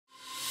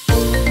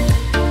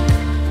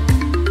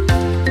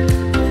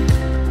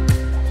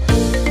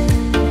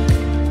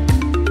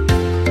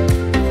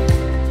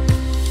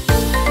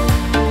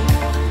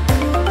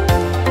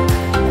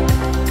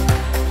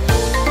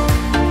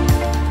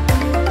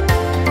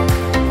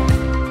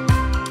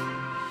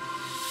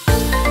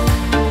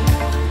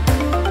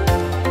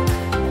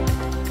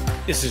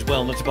This is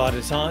Wellness by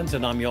Designs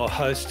and I'm your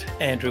host,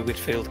 Andrew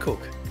Whitfield Cook.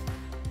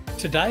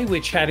 Today we're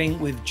chatting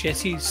with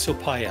Jesse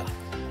Soopaya,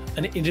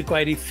 an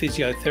integrative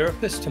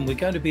physiotherapist, and we're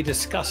going to be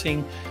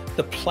discussing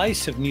the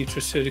place of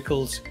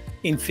nutraceuticals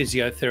in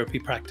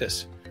physiotherapy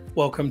practice.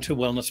 Welcome to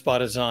Wellness by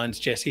Designs,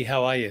 Jesse.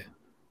 How are you?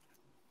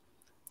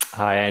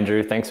 Hi,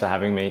 Andrew. Thanks for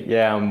having me.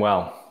 Yeah, I'm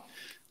well.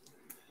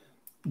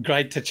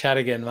 Great to chat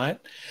again, mate.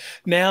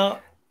 Now,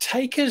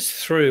 take us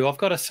through, I've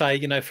got to say,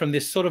 from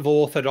this sort of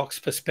orthodox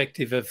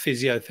perspective of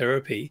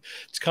physiotherapy,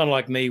 it's kind of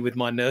like me with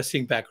my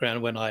nursing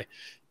background when I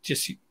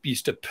just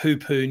used to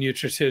poo-poo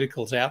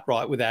nutraceuticals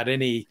outright without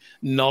any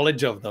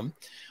knowledge of them.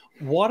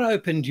 What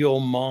opened your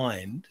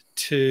mind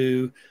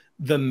to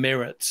the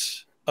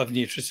merits of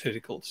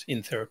nutraceuticals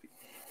in therapy?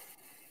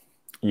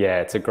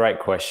 Yeah, it's a great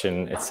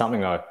question. It's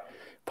something I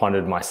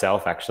pondered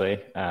myself, actually.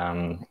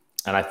 And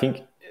I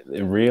think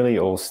it really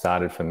all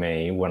started for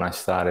me when I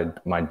started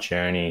my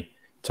journey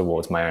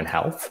towards my own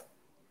health.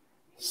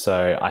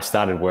 So I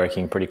started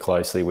working pretty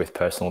closely with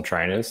personal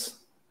trainers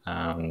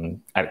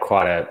at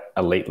quite an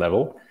elite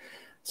level.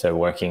 So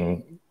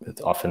working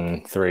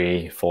often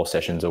 3-4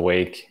 sessions a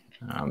week.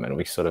 And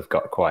we sort of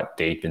got quite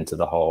deep into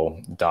the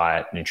whole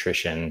diet,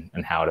 nutrition,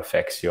 and how it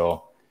affects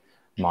your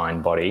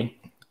mind,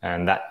 body.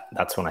 And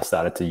that's when I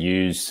started to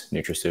use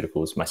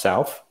nutraceuticals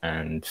myself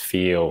and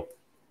feel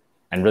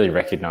and really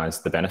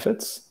recognize the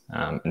benefits.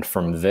 And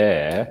from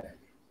there,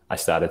 I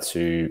started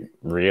to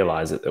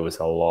realize that there was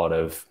a lot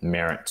of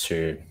merit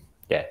to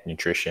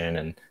nutrition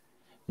and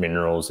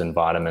minerals and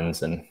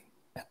vitamins, and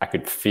I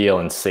could feel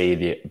and see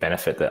the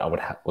benefit that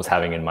I was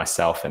having in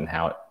myself and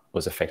how it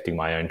was affecting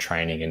my own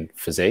training and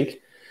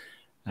physique.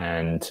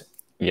 And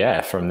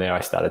from there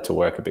I started to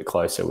work a bit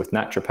closer with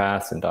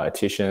naturopaths and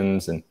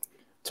dietitians and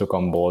took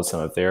on board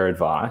some of their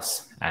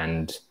advice.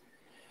 And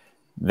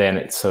then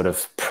it sort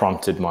of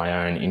prompted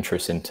my own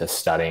interest into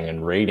studying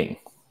and reading.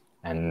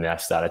 And I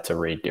started to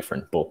read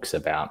different books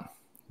about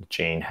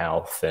gene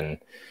health and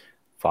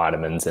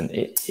vitamins. And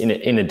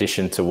in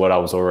addition to what I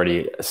was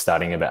already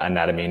studying about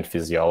anatomy and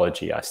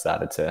physiology, I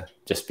started to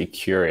just be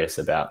curious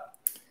about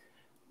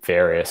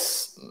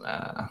various,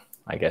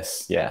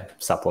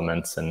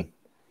 supplements and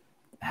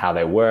how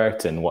they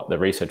worked and what the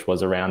research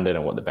was around it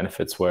and what the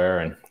benefits were,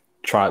 and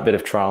try a bit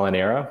of trial and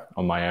error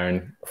on my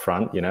own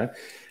front,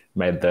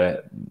 made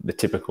the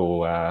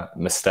typical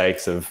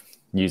mistakes of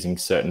using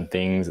certain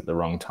things at the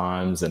wrong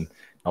times and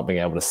not being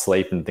able to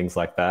sleep and things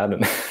like that.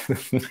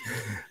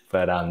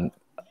 But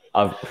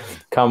I've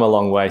come a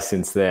long way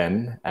since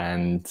then.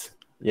 And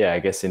I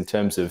guess in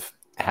terms of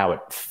how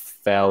it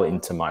fell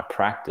into my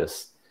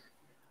practice,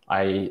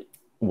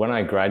 when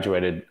I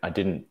graduated, I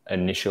didn't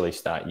initially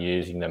start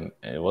using them.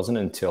 It wasn't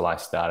until I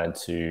started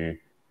to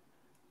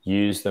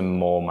use them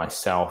more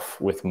myself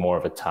with more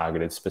of a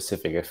targeted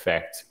specific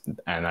effect.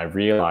 And I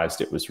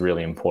realized it was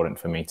really important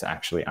for me to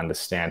actually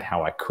understand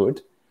how I could.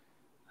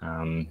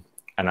 And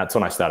that's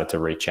when I started to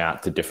reach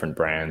out to different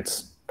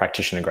brands,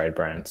 practitioner grade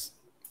brands.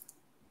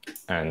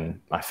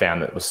 And I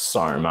found that there was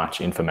so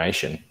much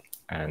information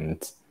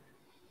and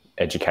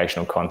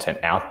educational content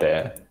out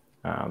there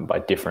by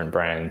different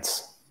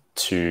brands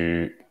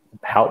to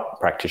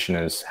help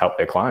practitioners help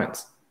their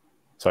clients.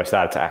 So I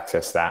started to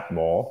access that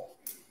more.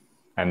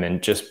 And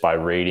then just by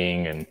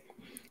reading and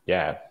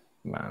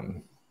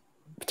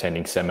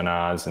attending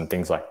seminars and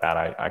things like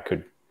that, I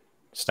could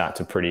start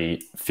to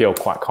feel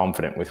quite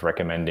confident with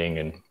recommending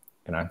and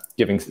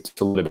giving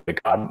a little bit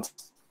of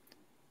guidance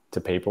to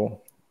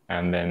people.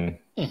 And then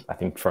I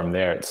think from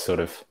there it sort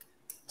of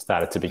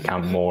started to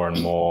become more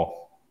and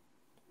more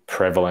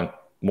prevalent,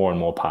 more and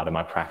more part of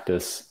my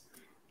practice.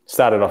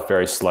 Started off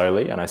very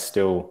slowly, and I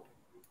still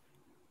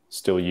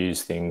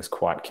use things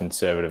quite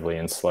conservatively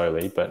and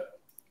slowly, but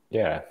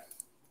yeah.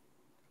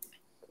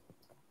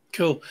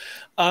 Cool.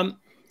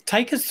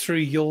 Take us through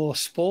your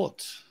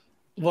sports.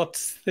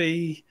 What's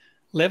the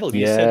level?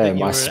 You said that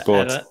you were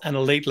at an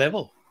elite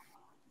level.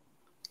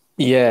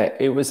 Yeah,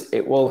 it was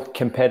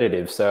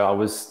competitive. So I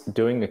was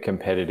doing a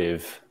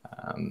competitive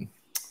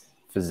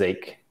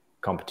physique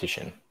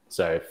competition.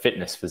 So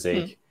fitness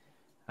physique,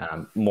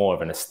 more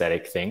of an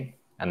aesthetic thing.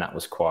 And that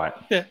was quite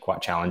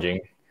challenging.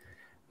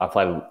 I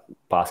played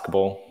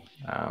basketball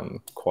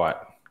quite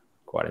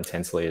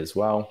intensely as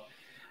well.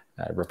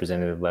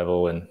 Representative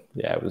level, and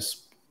it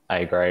was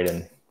A grade,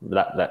 and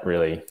that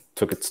really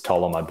took its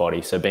toll on my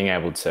body. So being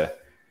able to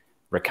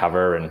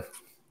recover and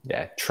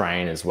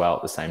train as well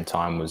at the same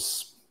time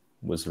was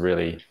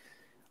really,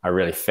 I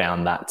really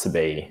found that to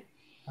be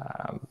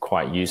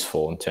quite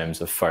useful in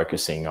terms of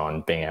focusing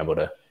on being able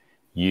to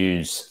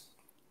use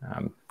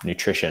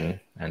nutrition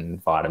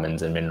and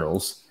vitamins and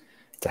minerals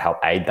to help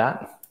aid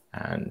that.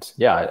 And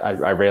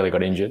I rarely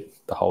got injured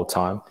the whole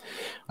time.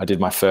 I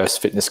did my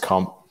first fitness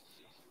comp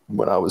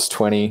when I was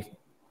 20,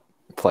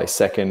 placed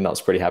second. I was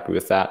pretty happy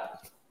with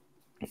that.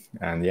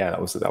 And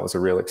that was a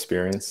real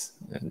experience.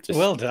 And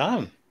well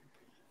done.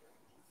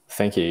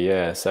 Thank you.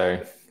 Yeah.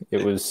 So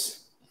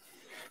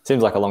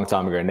seems like a long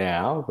time ago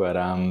now, but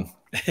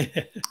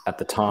at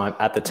the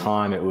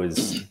time it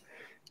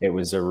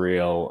was a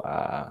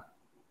real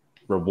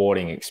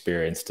rewarding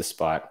experience,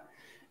 despite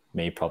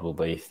me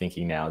probably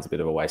thinking now it's a bit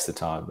of a waste of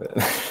time.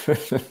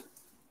 But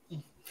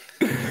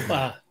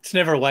Well, it's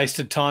never a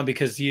wasted time,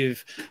 because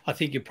I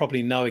think you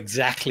probably know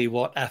exactly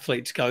what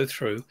athletes go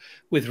through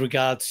with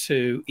regards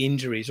to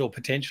injuries or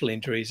potential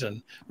injuries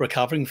and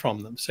recovering from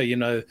them. So you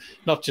know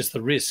not just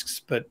the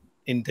risks, but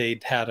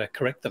indeed how to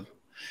correct them.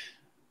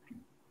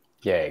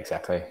 yeah,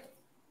 exactly.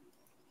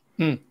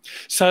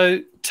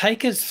 So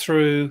take us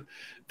through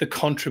the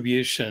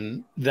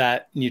contribution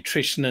that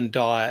nutrition and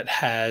diet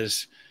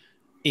has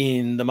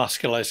in the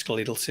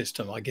musculoskeletal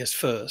system, I guess.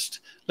 First,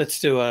 let's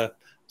do a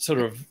sort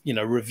of,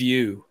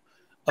 review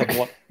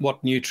of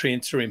what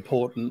nutrients are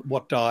important,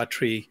 what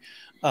dietary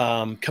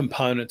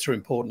components are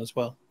important as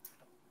well.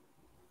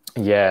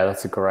 Yeah,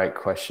 that's a great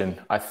question.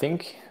 I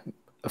think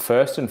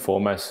first and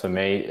foremost for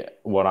me,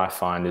 what I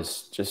find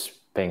is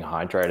just being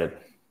hydrated,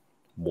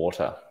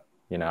 water.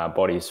 Our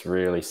body's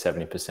really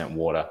 70%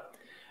 water.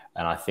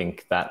 And I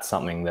think that's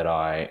something that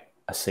I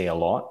see a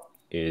lot,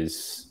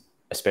 is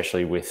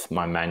especially with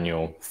my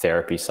manual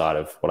therapy side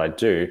of what I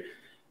do,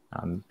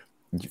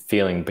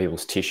 feeling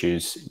people's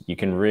tissues, you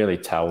can really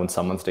tell when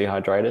someone's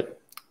dehydrated,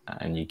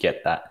 and you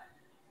get that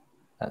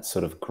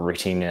sort of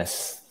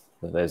grittiness,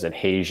 those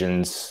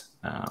adhesions,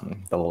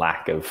 the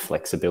lack of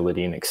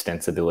flexibility and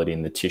extensibility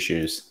in the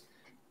tissues.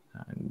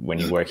 When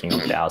you're working on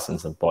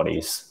thousands of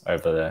bodies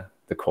over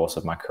the course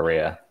of my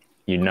career,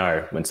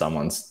 when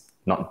someone's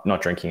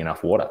not drinking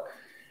enough water.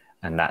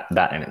 And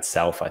that in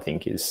itself, I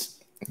think, is,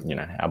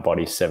 our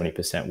body's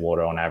 70%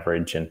 water on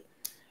average. And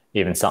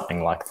even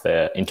something like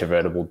the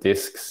intervertebral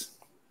discs,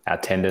 our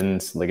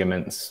tendons,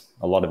 ligaments,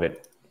 a lot of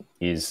it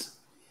is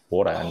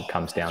water and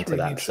comes down to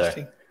that.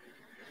 So,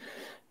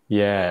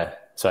 yeah.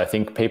 So I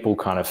think people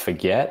kind of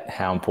forget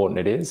how important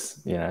it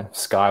is,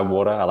 sky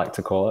water, I like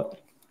to call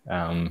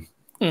it.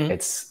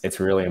 It's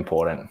really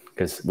important,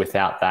 because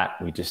without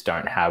that, we just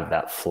don't have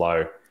that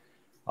flow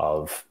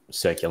of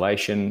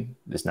circulation.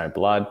 There's no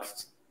blood.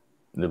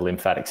 The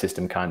lymphatic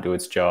system can't do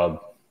its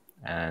job.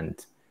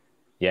 And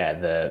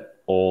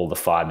all the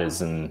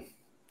fibers and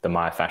the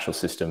myofascial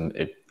system,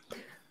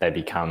 they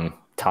become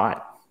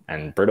tight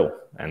and brittle,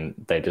 and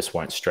they just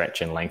won't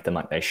stretch and lengthen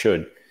like they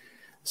should.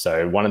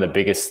 So one of the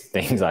biggest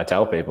things I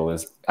tell people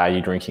is, are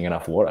you drinking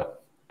enough water?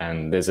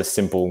 And there's a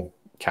simple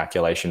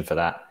calculation for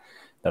that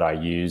I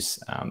use,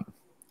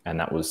 and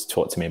that was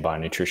taught to me by a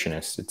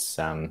nutritionist. It's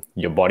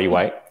your body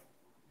weight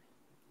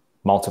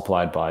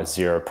multiplied by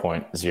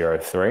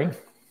 0.03.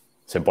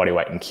 So body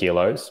weight in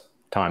kilos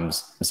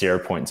times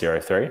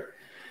 0.03.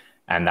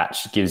 And that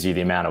gives you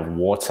the amount of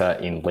water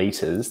in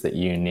liters that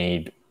you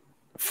need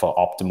for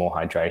optimal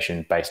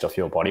hydration based off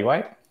your body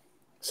weight.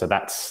 So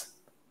that's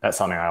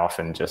something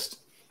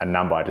a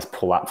number I just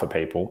pull up for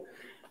people.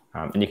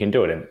 And you can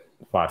do it in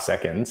 5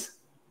 seconds.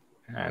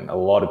 And a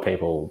lot of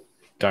people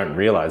don't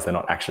realize they're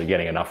not actually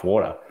getting enough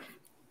water.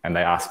 And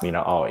they ask me,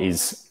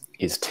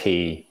 is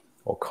tea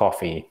or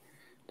coffee,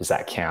 does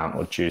that count,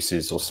 or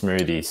juices or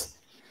smoothies?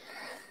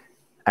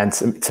 And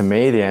to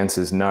me, the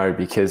answer is no,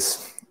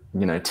 because,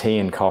 tea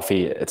and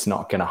coffee, it's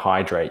not going to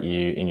hydrate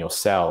you in your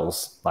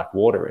cells like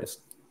water is,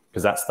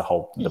 because that's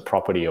the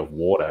property of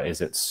water,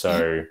 is it's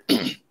so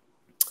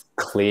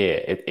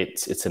clear.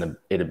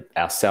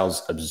 Our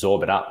cells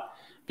absorb it up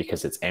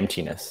because it's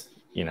emptiness,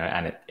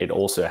 and it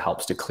also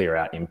helps to clear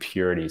out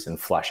impurities and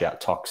flush out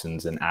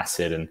toxins and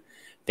acid and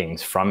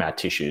things from our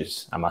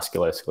tissues, our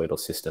musculoskeletal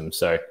system.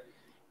 So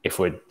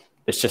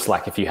it's just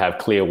like if you have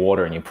clear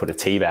water and you put a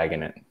tea bag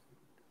in it,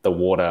 the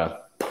water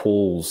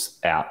pulls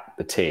out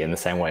the tea in the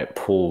same way it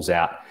pulls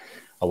out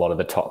a lot of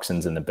the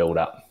toxins in the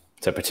buildup.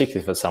 So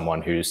particularly for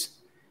someone who's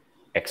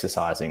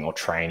exercising or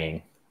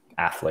training,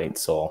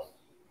 athletes, or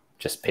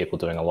just people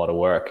doing a lot of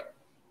work,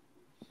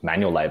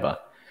 manual labor,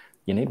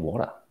 you need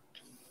water.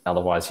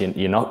 Otherwise,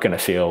 you're not going to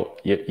feel,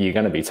 you're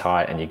going to be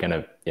tight, and you're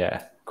going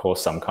to,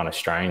 cause some kind of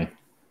strain.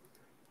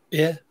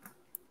 Yeah.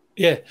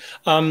 Yeah.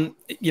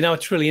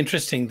 It's really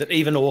interesting that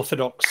even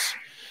orthodox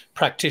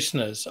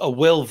practitioners are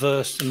well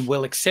versed and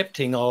well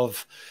accepting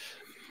of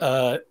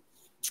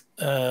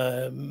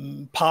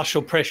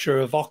partial pressure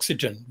of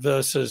oxygen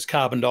versus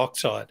carbon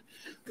dioxide.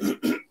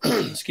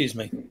 Excuse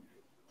me.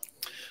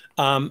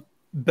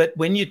 But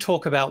when you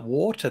talk about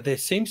water, there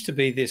seems to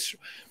be this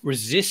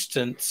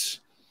resistance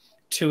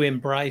to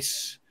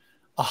embrace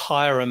a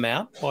higher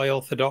amount by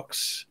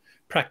orthodox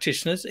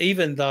practitioners,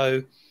 even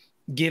though,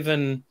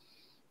 given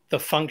the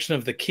function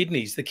of the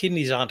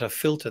kidneys aren't a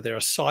filter, they're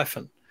a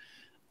siphon.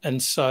 And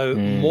so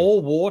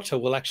more water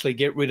will actually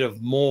get rid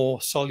of more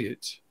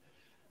solutes.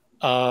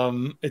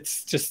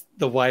 It's just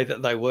the way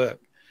that they work.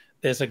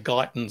 There's a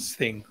Guyton's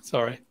thing,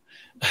 sorry.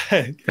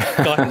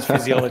 Guyton's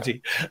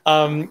physiology.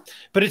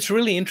 But it's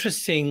really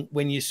interesting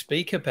when you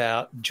speak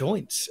about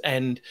joints,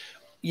 and,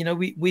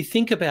 we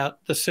think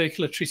about the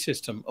circulatory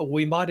system, or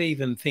we might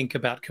even think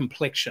about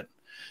complexion,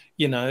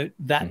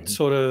 that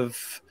sort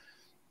of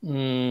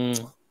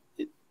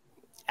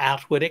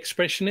outward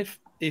expression,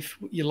 if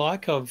you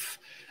like, of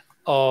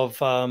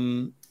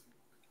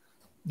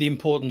the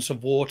importance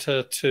of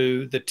water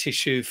to the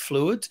tissue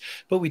fluids.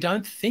 But we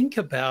don't think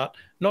about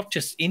not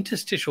just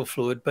interstitial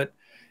fluid, but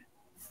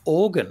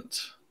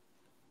organs,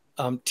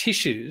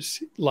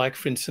 tissues, like,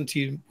 for instance,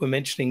 you were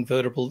mentioning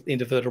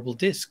intervertebral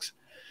discs,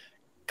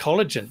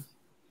 collagen,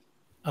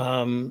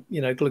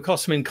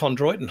 glucosamine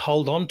chondroitin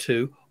hold on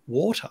to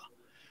water.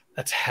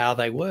 That's how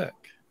they work.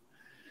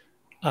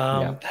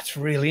 That's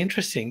really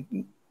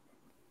interesting.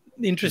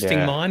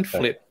 Interesting mind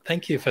flip.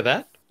 Thank you for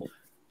that.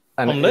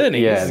 And I'm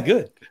learning. This is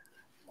good.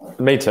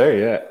 Me too,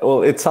 yeah.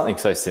 Well, it's something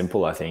so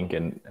simple, I think,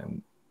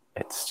 and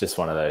it's just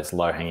one of those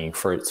low-hanging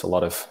fruits.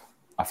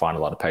 I find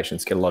a lot of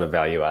patients get a lot of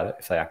value out of it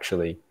if they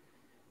actually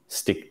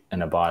stick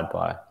and abide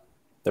by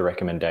the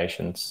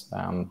recommendations.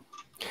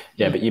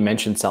 But you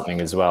mentioned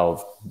something as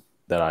well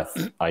that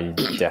I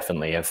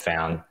definitely have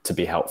found to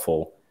be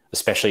helpful,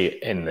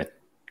 especially in the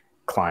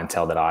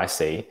clientele that I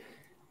see.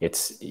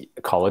 It's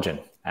collagen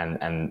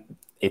and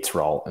its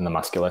role in the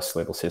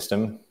musculoskeletal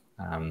system.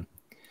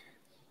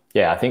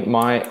 I think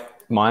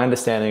my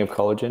understanding of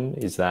collagen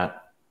is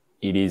that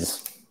it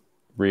is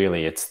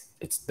really, it's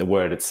the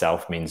word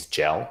itself means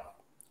gel.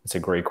 It's a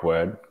Greek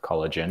word,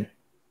 collagen.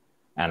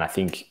 And I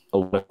think a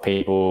lot of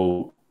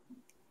people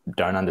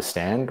don't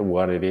understand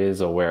what it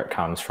is or where it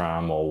comes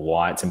from or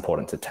why it's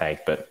important to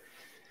take. But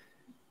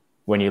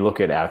when you look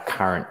at our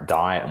current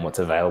diet and what's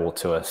available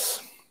to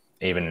us,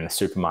 even in a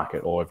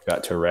supermarket or if you go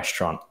to a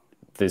restaurant,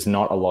 there's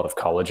not a lot of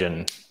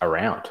collagen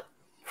around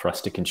for us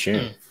to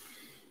consume.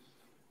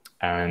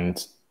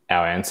 And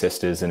our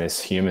ancestors and as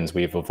humans,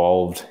 we've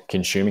evolved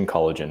consuming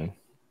collagen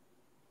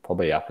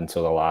probably up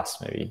until the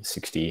last maybe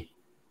 60,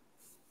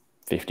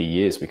 50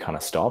 years, we kind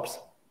of stopped.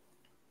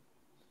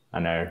 I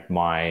know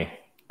my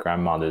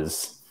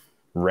grandmother's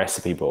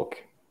recipe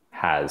book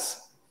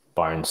has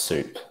bone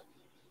soup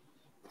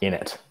in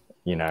it,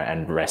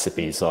 and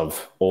recipes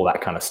of all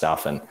that kind of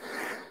stuff and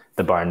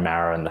the bone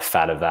marrow and the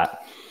fat of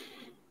that.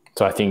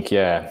 So I think,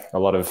 a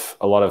lot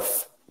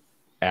of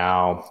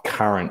our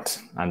current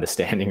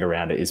understanding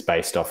around it is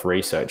based off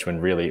research when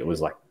really it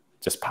was like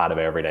just part of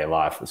our everyday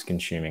life was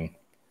consuming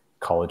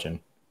collagen.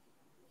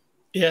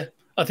 Yeah.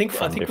 I think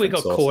we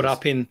got caught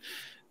up in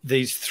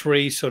these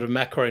three sort of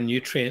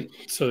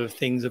macronutrient sort of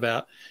things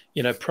about,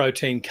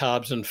 protein,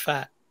 carbs and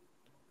fat,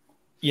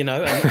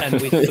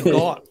 and we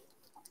forgot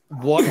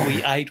what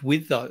we ate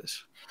with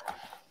those.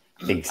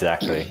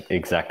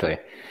 Exactly.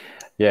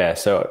 Yeah.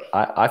 So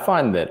I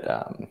find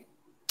that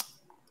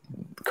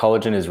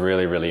collagen is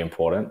really, really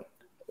important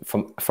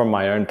from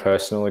my own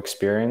personal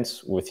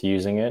experience with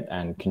using it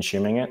and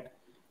consuming it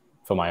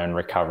for my own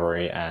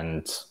recovery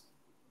and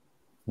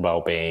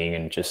well-being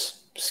and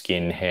just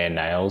skin, hair,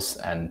 nails.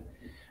 And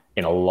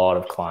in a lot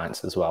of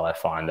clients as well, I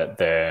find that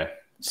their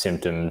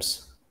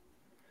symptoms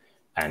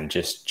and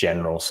just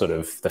general sort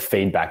of the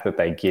feedback that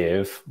they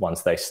give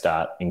once they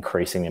start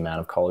increasing the amount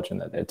of collagen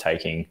that they're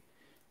taking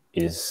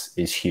is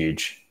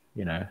huge,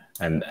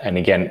 and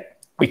again,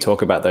 we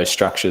talk about those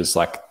structures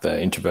like the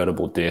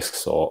intervertebral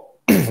discs or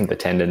the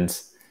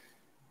tendons,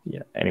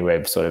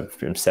 anywhere sort of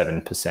from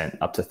 7%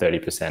 up to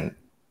 30%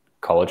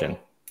 collagen.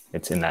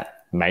 It's in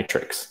that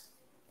matrix,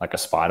 like a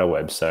spider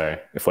web. So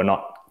if we're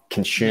not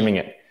consuming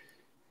it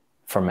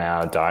from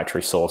our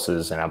dietary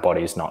sources and our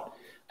body's not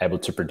able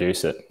to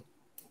produce it,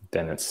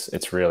 then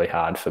it's really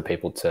hard for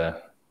people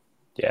to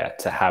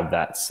have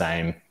that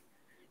same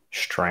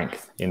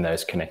strength in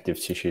those connective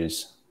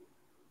tissues.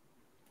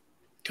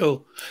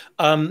 Cool.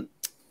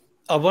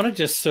 I want to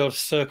just sort of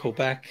circle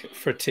back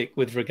for a tick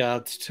with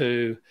regards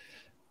to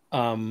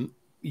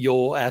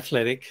your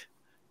athletic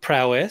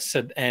prowess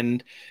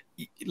and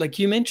like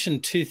you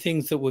mentioned two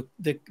things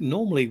that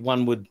normally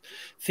one would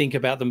think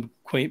about them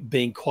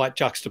being quite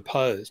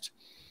juxtaposed: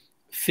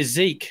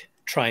 physique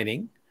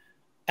training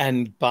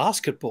and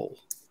basketball.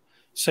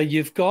 So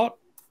you've got,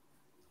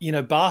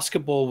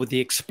 basketball with the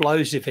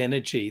explosive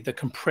energy, the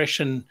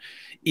compression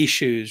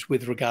issues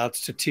with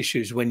regards to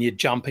tissues when you're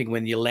jumping,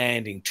 when you're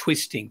landing,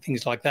 twisting,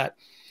 things like that.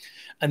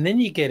 And then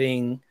you're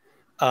getting,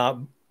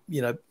 body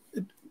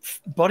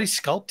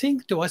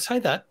sculpting. Do I say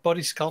that?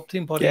 Body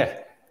sculpting,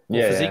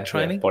 physique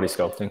training? Body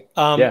sculpting.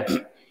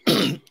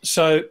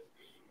 So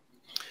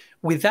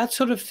with that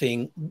sort of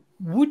thing,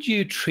 would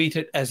you treat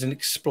it as an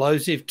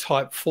explosive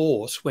type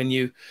force when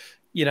you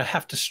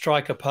have to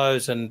strike a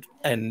pose and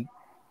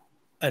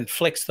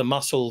flex the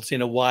muscles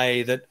in a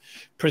way that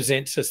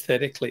presents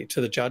aesthetically to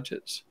the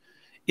judges?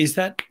 Is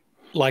that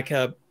like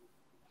a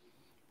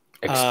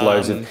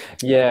explosive?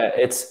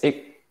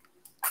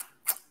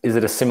 Is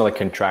it a similar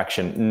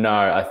contraction?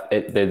 No,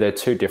 they're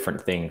two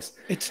different things.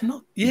 It's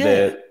not.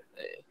 Yeah.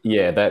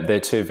 They're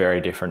two very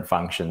different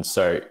functions.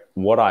 So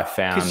what I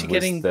found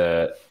was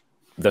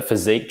the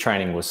physique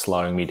training was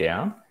slowing me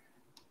down,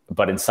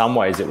 but in some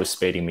ways it was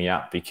speeding me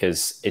up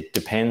because it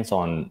depends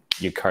on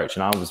your coach.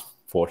 And I was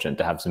fortunate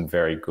to have some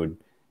very good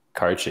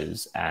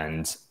coaches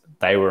and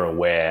they were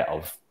aware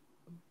of,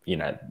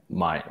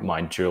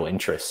 my dual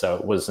interests. So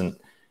it wasn't,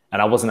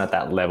 and I wasn't at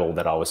that level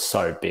that I was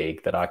so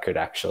big that I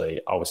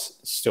was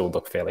still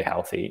look fairly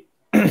healthy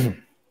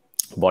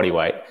body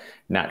weight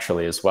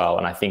naturally as well.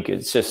 And I think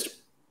it's just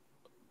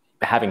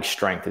having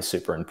strength is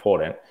super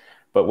important,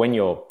 but when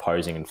you're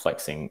posing and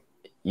flexing,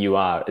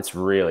 it's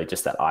really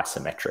just that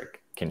isometric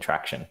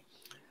contraction.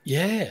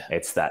 Yeah.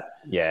 It's that,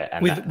 yeah.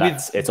 And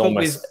it's but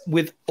almost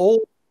with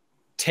all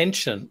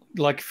tension,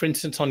 like for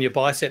instance, on your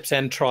biceps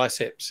and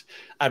triceps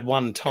at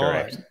one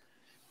correct. time,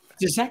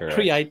 does that Correct.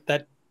 create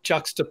that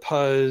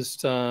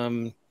juxtaposed,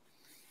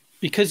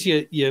 because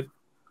you're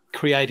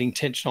creating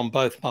tension on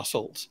both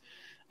muscles,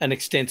 an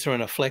extensor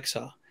and a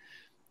flexor,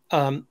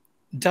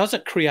 does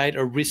it create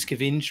a risk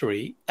of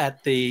injury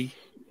at the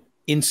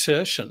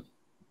insertion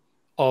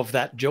of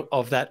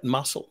that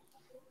muscle,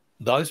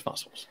 those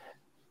muscles?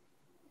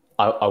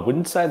 I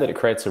wouldn't say that it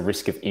creates a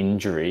risk of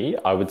injury.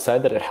 I would say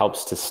that it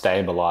helps to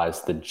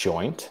stabilize the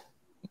joint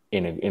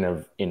in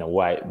a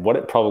way. What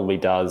it probably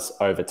does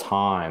over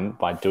time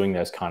by doing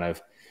those kind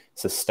of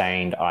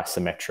sustained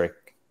isometric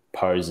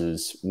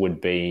poses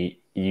would be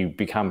you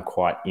become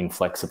quite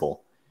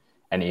inflexible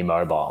and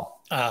immobile.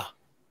 Ah,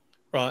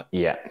 right.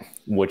 Yeah,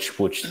 which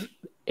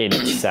in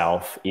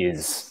itself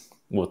is,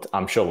 well,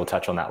 I'm sure we'll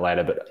touch on that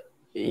later, but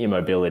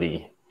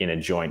immobility in a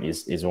joint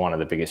is one of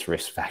the biggest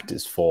risk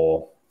factors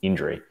for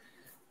injury.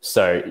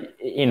 So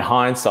in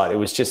hindsight, it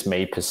was just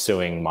me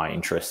pursuing my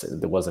interest.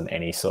 There wasn't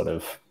any sort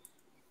of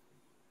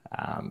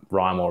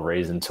rhyme or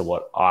reason to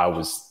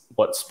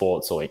what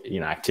sports or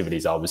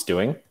activities I was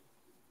doing.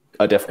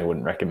 I definitely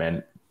wouldn't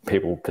recommend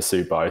people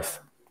pursue both.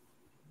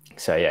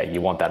 So yeah, you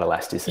want that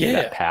elasticity,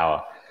 that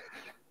power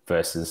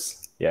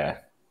versus Yeah.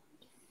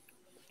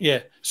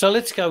 So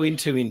let's go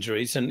into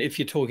injuries. And if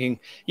you're talking,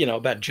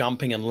 about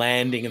jumping and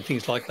landing and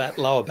things like that,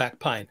 lower back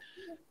pain,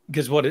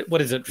 because what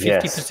is it?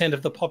 50%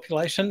 of the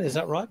population, is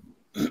that right?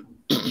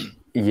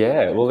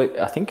 Yeah. Well,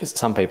 I think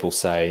some people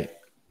say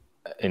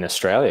in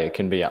Australia it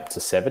can be up to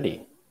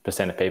 70%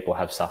 of people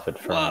have suffered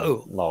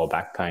from lower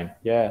back pain.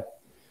 Yeah.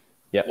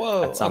 Yep.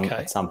 Whoa.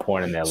 At some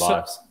point in their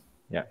lives.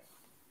 Yeah.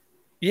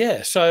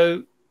 Yeah.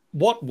 So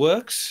what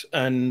works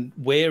and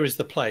where is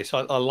the place?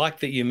 I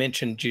like that you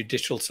mentioned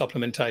judicial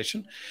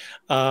supplementation,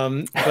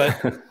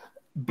 but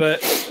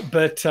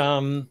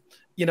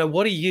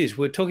what do you use?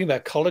 We're talking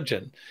about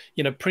collagen.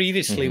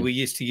 Previously we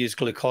used to use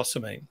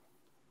glucosamine.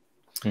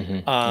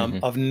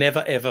 I've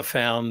never ever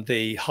found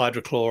the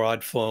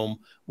hydrochloride form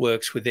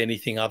works with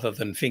anything other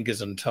than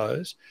fingers and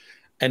toes,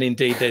 and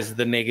indeed there's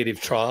the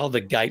negative trial,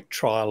 the GATE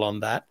trial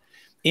on that.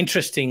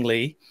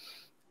 Interestingly,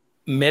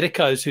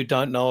 medicos who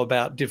don't know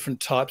about different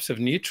types of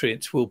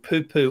nutrients will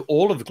poo-poo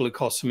all of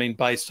glucosamine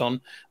based on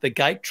the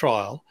GATE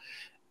trial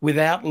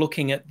without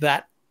looking at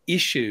that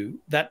issue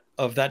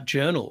of that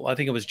journal. I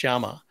think it was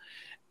JAMA.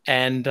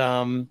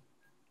 And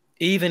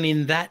even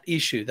in that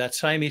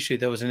same issue,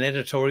 there was an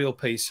editorial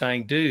piece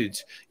saying,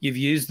 dudes, you've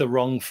used the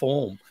wrong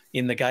form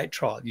in the GATE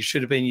trial. You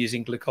should have been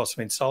using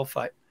glucosamine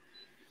sulfate.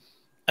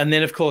 And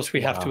then, of course,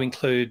 we have to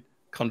include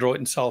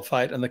chondroitin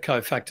sulfate and the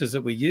cofactors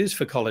that we use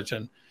for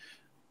collagen.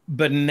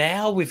 But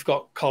now we've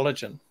got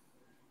collagen.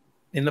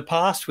 In the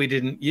past, we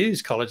didn't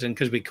use collagen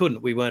because we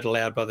couldn't. We weren't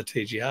allowed by the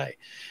TGA.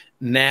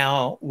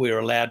 Now we're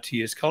allowed to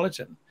use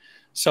collagen.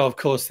 So, of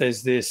course,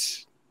 there's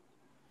this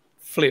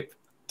flip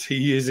to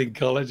using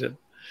collagen.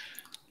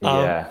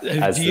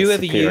 Do you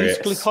ever use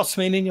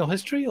glucosamine in your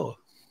history, or?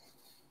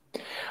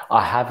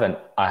 I haven't.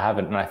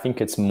 And I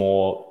think it's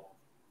more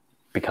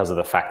because of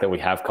the fact that we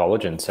have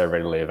collagen so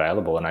readily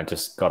available, and I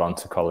just got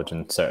onto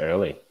collagen so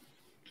early.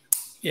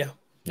 Yeah.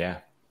 Yeah.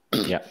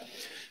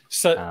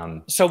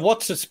 So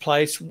what's its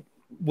place?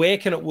 Where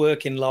can it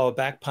work in lower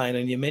back pain?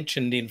 And you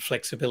mentioned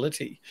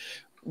inflexibility.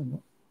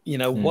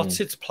 What's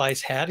its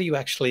place? How do you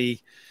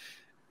actually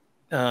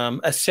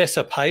assess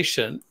a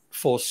patient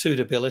for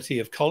suitability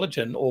of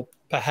collagen, or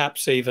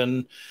perhaps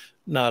even,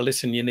 no,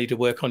 listen, you need to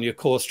work on your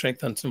core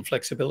strength and some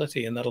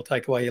flexibility, and that'll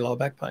take away your lower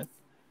back pain?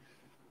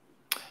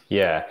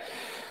 Yeah.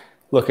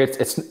 Look,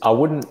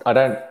 I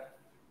don't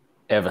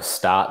ever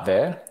start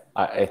there.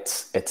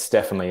 It's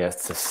definitely a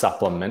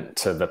supplement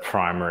to the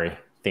primary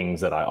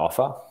things that I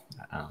offer.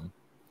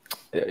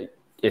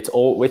 It's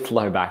all with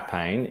low back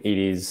pain. It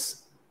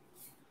is,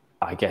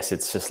 I guess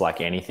it's just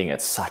like anything.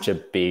 It's such a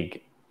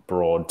big,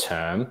 broad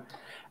term.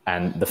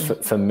 And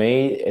for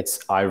me,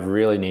 I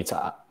really need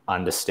to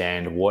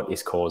understand what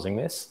is causing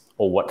this,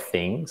 or what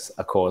things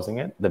are causing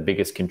it, the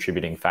biggest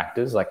contributing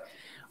factors. Like,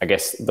 I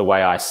guess what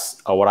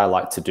I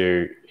like to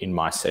do in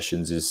my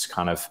sessions is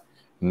kind of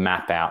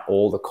map out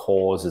all the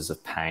causes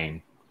of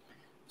pain.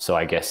 So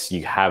I guess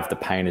you have the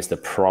pain as the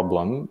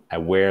problem,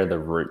 and where are the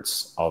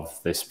roots of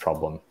this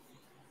problem,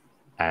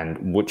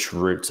 and which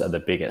roots are the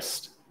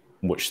biggest,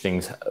 which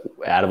things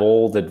out of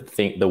all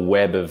the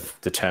web of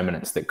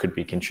determinants that could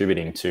be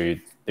contributing to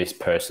this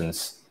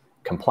person's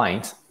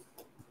complaint,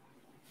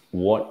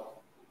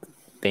 what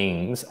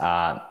things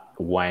are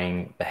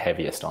weighing the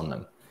heaviest on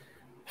them,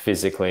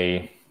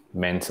 physically,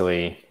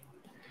 mentally,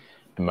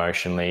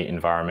 emotionally,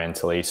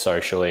 environmentally,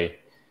 socially.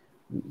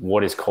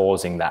 What is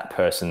causing that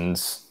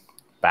person's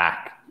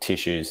back,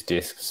 tissues,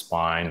 discs,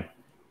 spine,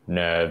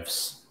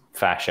 nerves,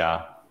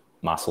 fascia,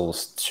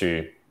 muscles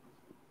to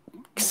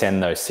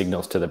send those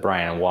signals to the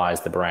brain? And why is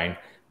the brain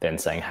then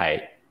saying,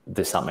 hey,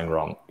 there's something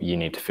wrong, you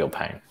need to feel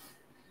pain?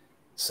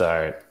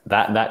 So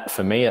that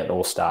for me, it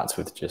all starts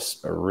with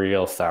just a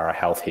real thorough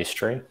health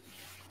history,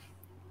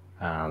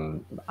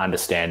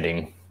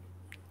 understanding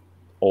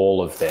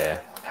all of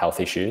their health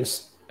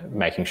issues,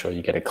 making sure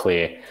you get a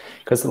clear,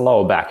 because the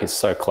lower back is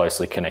so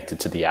closely connected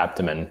to the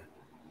abdomen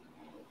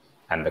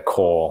and the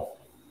core.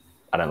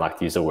 I don't like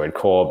to use the word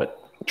core, but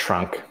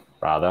trunk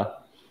rather.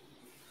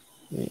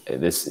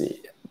 There's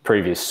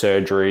previous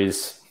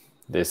surgeries.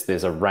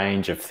 There's a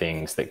range of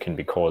things that can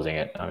be causing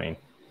it. I mean,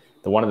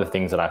 one of the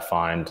things that I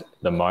find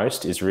the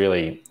most is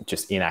really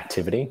just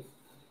inactivity,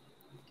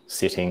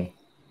 sitting,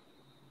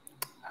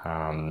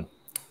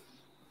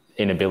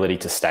 inability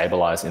to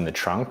stabilize in the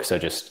trunk. So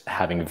just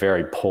having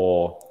very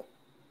poor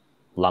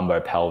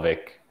lumbopelvic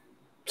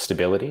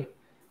stability,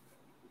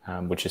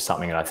 which is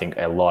something that I think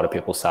a lot of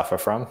people suffer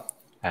from.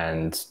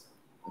 And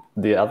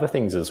the other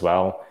things as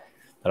well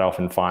that I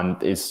often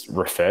find is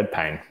referred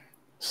pain.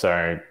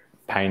 So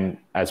pain,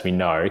 as we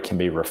know, can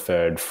be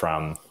referred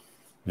from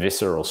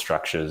visceral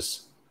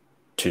structures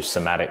to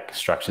somatic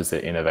structures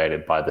that are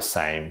innervated by the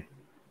same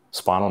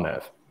spinal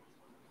nerve.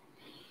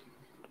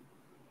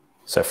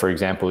 So, for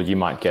example, you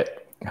might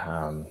get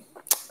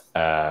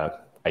a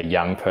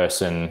young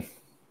person,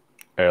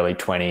 early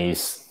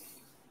 20s,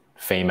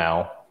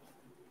 female,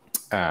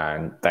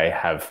 and they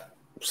have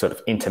sort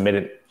of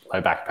intermittent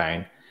low back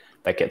pain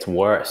that gets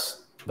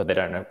worse, but they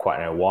don't quite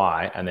know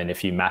why. And then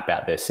if you map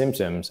out their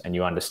symptoms and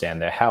you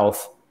understand their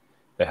health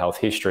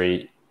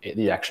history, it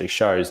actually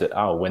shows that,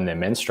 oh, when they're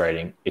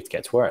menstruating, it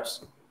gets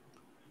worse.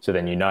 So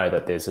then you know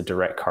that there's a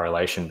direct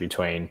correlation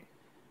between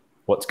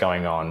what's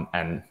going on,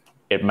 and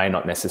it may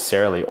not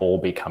necessarily all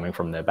be coming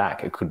from their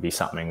back. It could be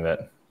something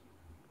that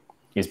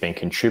is being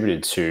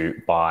contributed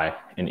to by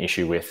an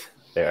issue with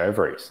their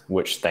ovaries,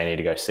 which they need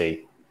to go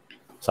see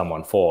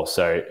someone for.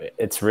 So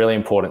it's really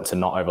important to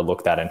not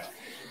overlook that. And,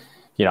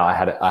 you know, I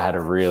had a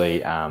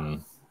really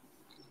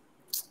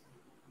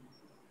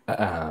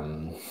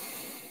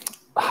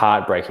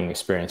heartbreaking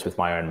experience with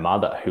my own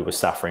mother, who was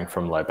suffering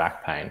from low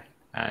back pain.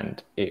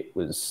 And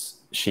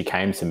she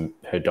came to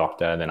her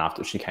doctor, and then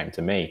after she came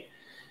to me,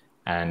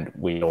 and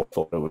we all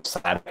thought it was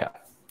sciatica,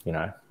 you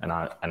know, and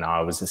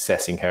I was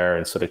assessing her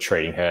and sort of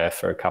treating her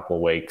for a couple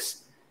of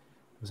weeks.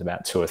 It was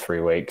about 2 or 3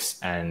 weeks.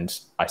 And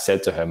I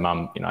said to her,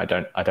 Mum, you know,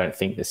 I don't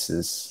think this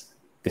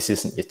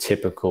isn't your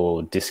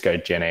typical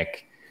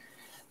discogenic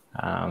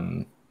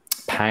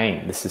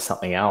pain. This is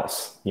something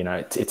else. You know,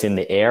 it's in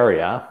the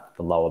area,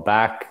 the lower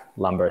back,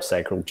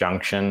 lumbosacral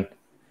junction,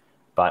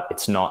 but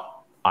it's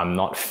not, I'm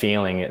not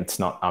feeling it. It's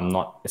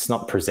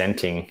not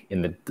presenting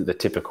in the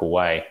typical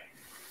way.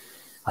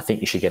 I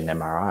think you should get an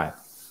MRI.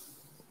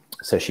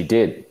 So she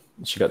did.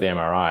 She got the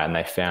MRI, and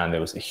they found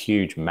there was a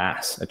huge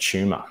mass, a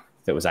tumor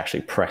that was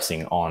actually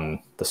pressing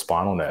on the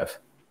spinal nerve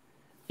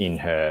in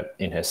her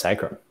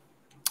sacrum,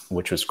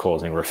 which was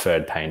causing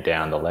referred pain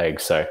down the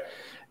leg. So,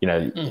 you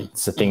know,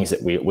 it's the things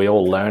that we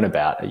all learn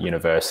about at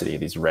university,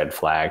 these red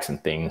flags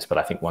and things. But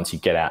I think once you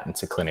get out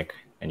into clinic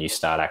and you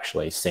start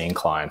actually seeing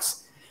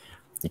clients,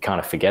 you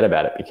kind of forget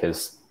about it,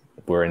 because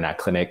we're in our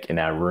clinic, in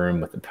our room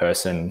with the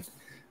person.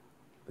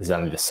 There's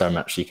only so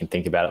much you can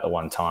think about at the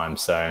one time.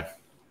 So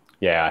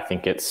yeah, I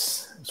think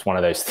it's one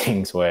of those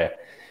things where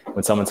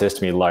when someone says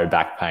to me low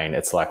back pain,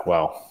 it's like,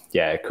 well,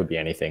 yeah, it could be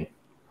anything.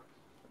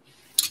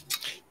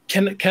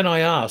 Can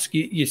I ask,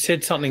 you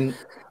said something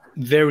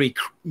very,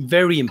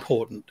 very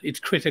important. It's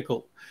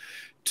critical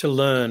to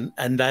learn,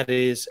 and that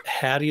is,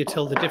 how do you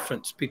tell the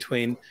difference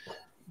between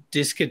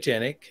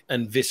discogenic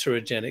and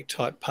viscerogenic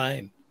type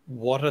pain?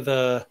 What are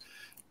the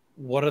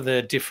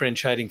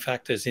differentiating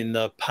factors in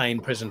the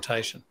pain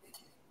presentation?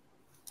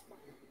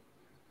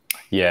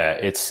 Yeah,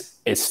 it's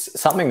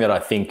something that I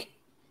think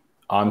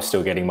I'm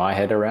still getting my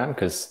head around,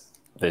 because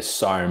there's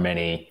so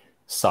many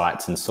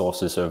sites and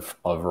sources of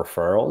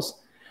referrals.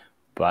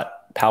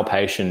 But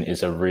palpation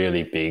is a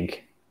really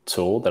big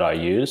tool that I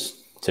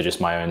use. So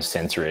just my own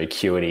sensory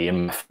acuity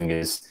in my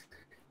fingers,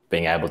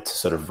 being able to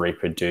sort of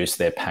reproduce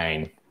their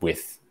pain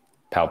with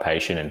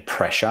palpation and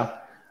pressure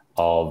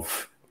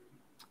of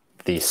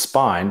the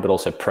spine, but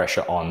also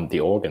pressure on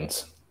the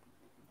organs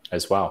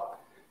as well.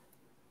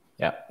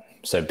 Yeah.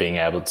 So being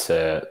able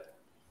to,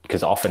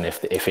 because often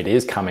if it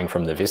is coming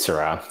from the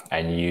viscera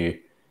and you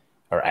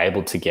are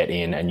able to get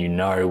in and you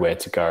know where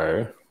to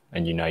go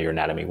and you know your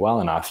anatomy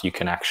well enough, you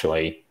can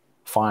actually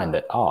find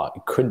that, oh,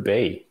 it could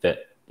be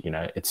that, you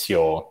know, it's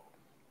your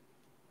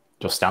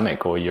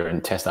stomach or your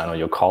intestine or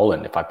your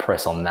colon. If I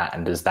press on that,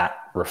 and does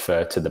that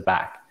refer to the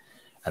back?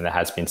 And there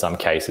has been some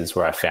cases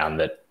where I found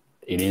that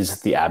it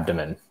is the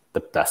abdomen,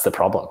 that's the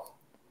problem.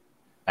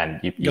 And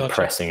you're Gotcha.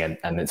 pressing it,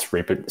 and it's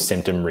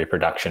symptom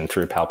reproduction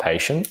through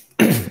palpation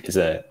is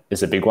a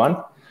big one.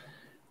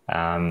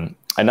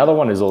 Another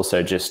one is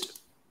also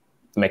just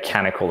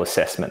mechanical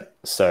assessment.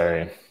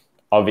 So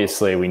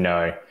obviously we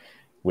know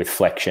with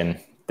flexion,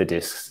 the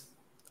discs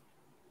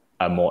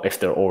are more, if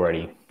they're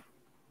already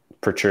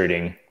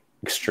protruding,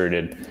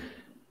 extruded,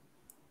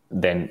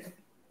 then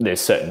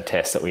there's certain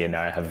tests that we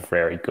know have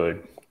very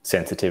good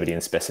sensitivity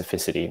and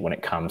specificity when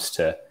it comes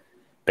to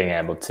being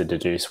able to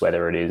deduce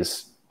whether it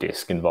is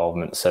disc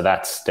involvement. So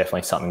that's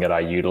definitely something that I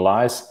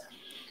utilize,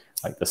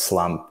 like the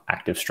slump,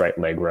 active straight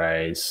leg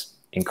raise,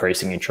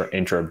 increasing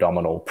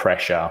intra-abdominal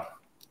pressure,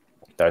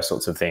 those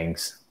sorts of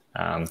things.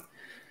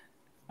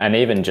 And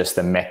even just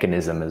the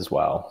mechanism as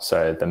well.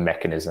 So the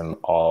mechanism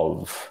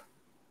of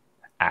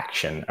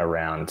action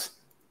around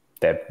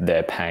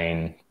their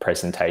pain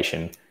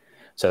presentation.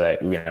 So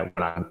that, you know,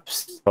 when I'm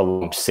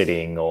prolonged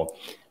sitting or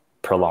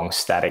prolonged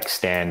static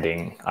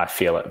standing, I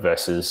feel it,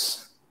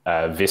 versus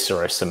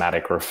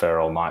viscerosomatic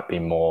referral might be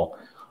more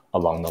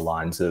along the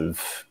lines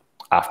of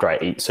after I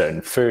eat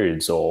certain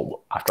foods,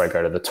 or after I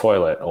go to the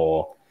toilet,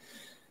 or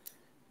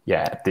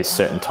at this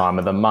certain time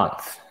of the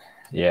month.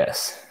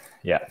 Yes.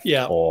 Yeah.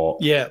 Yeah. Or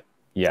yeah.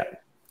 Yeah.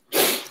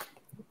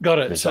 Got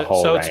it. There's a So,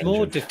 whole so it's range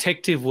more of,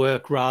 detective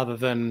work rather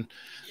than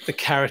the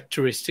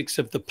characteristics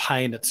of the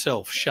pain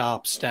itself: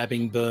 sharp,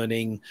 stabbing,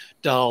 burning,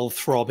 dull,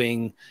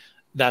 throbbing,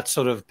 that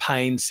sort of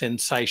pain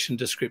sensation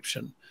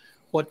description.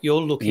 What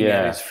you're looking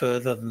at yeah. is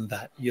further than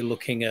that. You're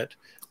looking at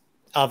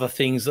other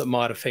things that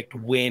might affect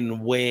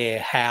when, where,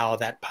 how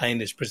that pain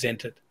is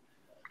presented.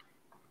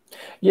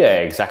 Yeah,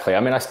 exactly. I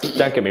mean,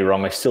 don't get me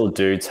wrong, I still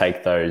do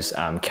take those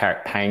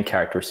pain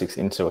characteristics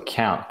into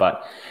account,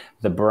 but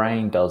the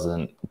brain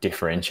doesn't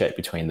differentiate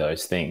between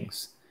those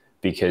things,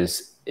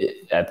 because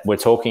we're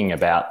talking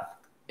about,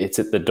 it's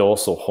at the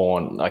dorsal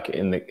horn, like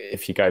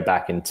if you go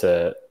back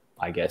into,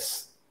 I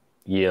guess,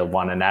 year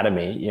one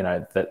anatomy, you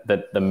know,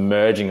 that the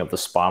merging of the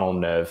spinal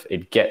nerve,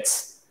 it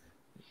gets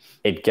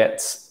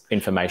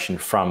information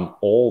from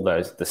all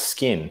those, the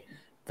skin,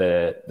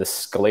 the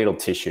skeletal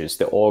tissues,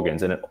 the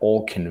organs, and it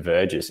all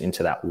converges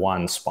into that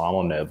one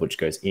spinal nerve, which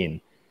goes in.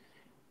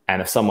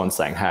 And if someone's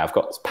saying, hey, I've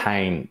got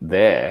pain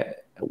there,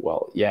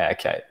 well, yeah,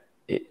 okay.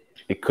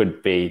 It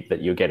could be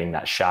that you're getting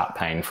that sharp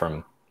pain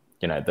from,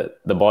 you know,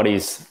 the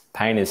body's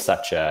pain is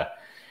such a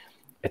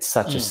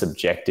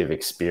subjective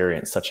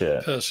experience, such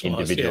a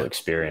individual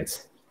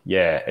experience.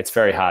 Yeah, it's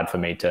very hard for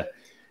me to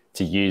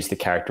use the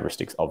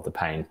characteristics of the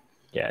pain,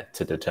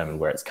 to determine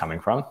where it's coming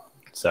from.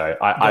 So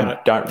I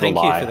don't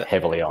rely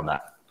heavily on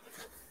that.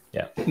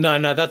 Yeah.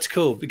 No, that's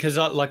cool, because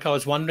I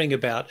was wondering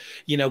about,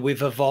 you know,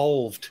 we've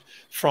evolved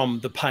from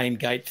the pain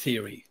gate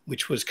theory,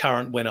 which was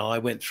current when I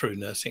went through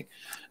nursing,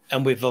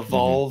 and we've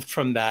evolved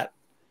from that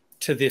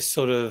to this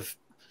sort of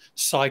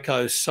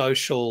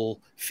psychosocial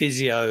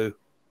physio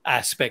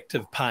aspect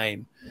of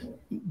pain.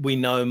 We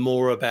know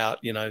more about,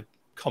 you know,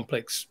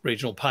 complex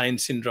regional pain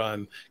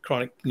syndrome,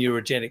 chronic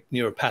neurogenic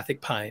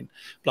neuropathic pain,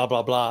 blah,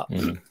 blah, blah.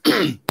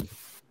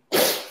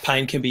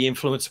 Pain can be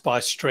influenced by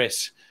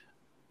stress,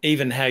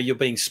 even how you're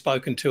being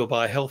spoken to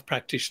by a health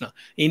practitioner.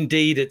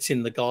 Indeed, it's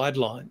in the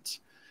guidelines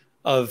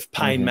of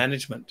pain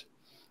management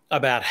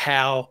about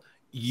how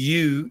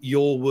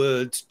your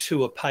words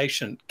to a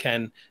patient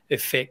can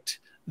affect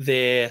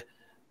their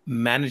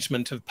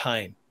management of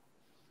pain.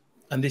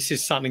 And this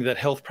is something that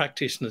health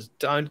practitioners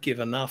don't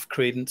give enough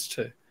credence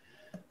to.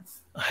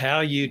 How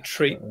you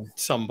treat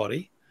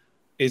somebody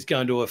is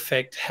going to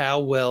affect how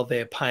well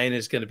their pain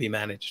is going to be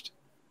managed.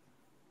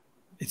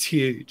 It's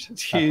huge.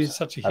 It's huge.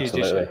 Such a huge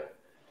issue.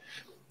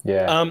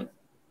 Yeah.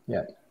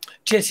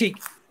 Jesse,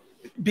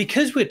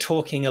 because we're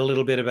talking a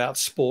little bit about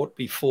sport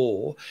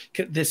before,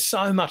 there's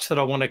so much that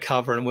I want to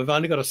cover, and we've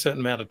only got a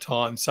certain amount of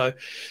time. So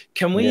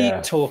can we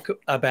talk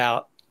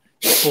about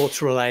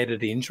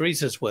sports-related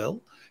injuries as well?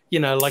 You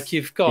know, like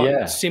you've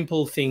got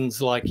simple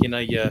things like, you know,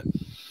 you're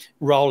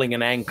rolling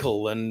an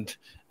ankle and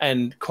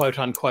quote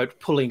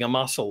unquote pulling a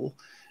muscle,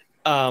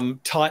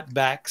 tight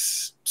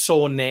backs,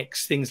 sore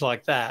necks, things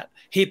like that,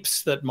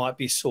 hips that might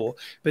be sore.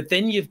 But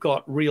then you've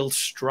got real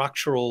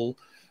structural,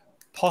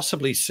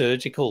 possibly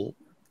surgical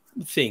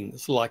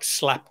things like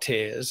slap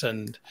tears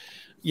and,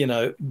 you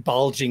know,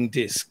 bulging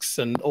discs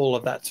and all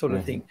of that sort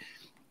of thing.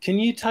 Can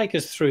you take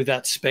us through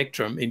that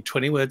spectrum in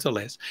 20 words or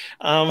less,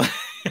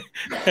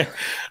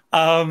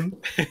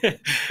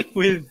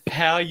 with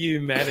how you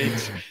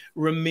manage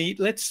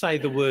let's say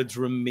the words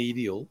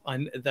remedial,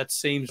 and that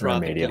seems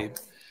rather glib,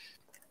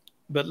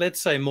 but let's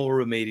say more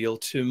remedial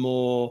to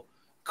more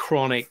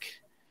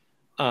chronic,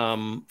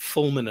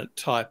 fulminant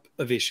type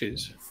of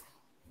issues.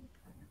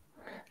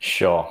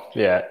 Sure.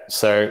 Yeah.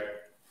 So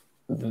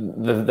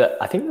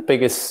I think the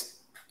biggest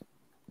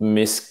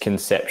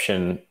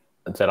misconception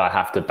that I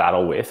have to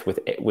battle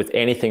with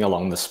anything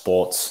along the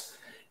sports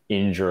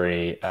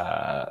injury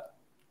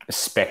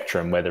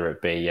spectrum, whether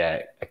it be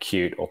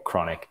acute or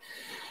chronic,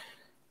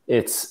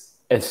 it's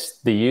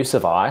the use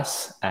of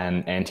ice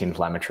and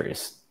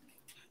anti-inflammatories.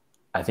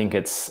 I think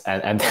it's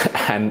and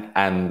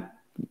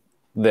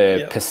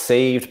the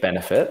perceived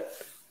benefit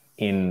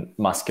in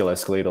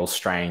musculoskeletal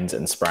strains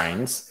and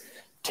sprains,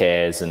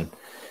 tears and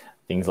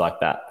things like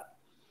that,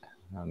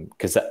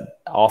 because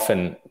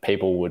often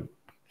people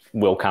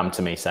will come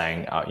to me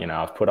saying, you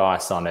know, I've put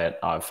ice on it,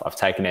 I've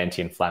taken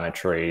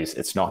anti-inflammatories,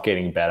 it's not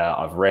getting better,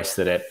 I've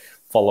rested it,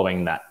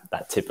 following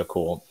that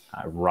typical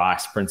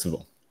RICE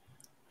principle.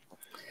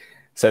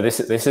 So this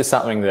is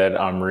something that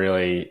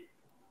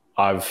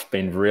I've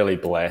been really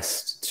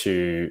blessed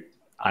to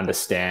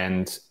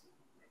understand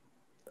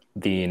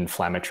the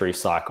inflammatory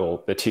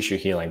cycle, the tissue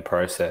healing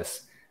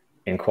process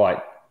in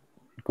quite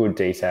good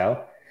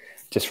detail,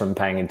 just from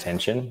paying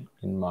attention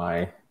in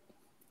my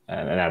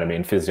anatomy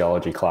and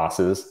physiology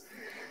classes.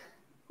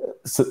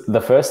 So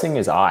the first thing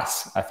is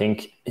ice. I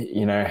think,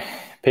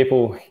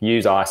 people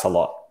use ice a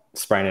lot.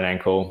 Sprain an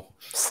ankle,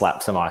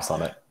 slap some ice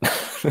on it.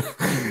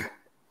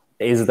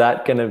 Is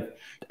that going to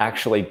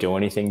actually do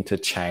anything to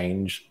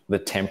change the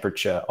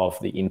temperature of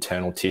the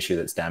internal tissue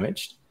that's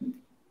damaged?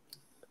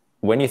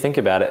 When you think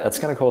about it, that's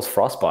going to cause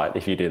frostbite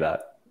if you do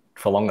that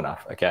for long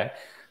enough. Okay.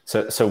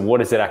 So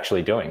what is it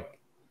actually doing?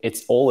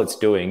 All it's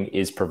doing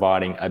is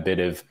providing a bit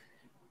of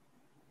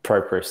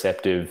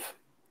proprioceptive,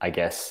 I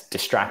guess,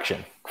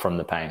 distraction from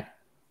the pain.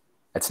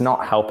 It's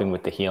not helping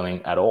with the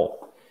healing at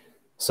all.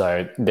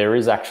 So there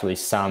is actually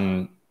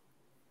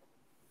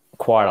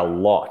quite a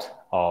lot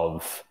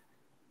of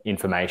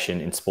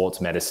information in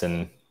sports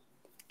medicine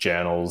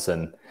journals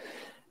and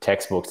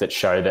textbooks that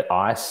show that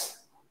ice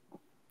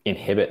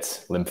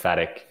inhibits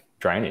lymphatic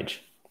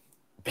drainage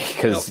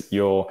because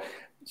you're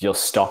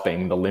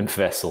stopping the lymph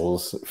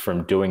vessels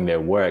from doing their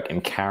work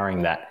and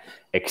carrying that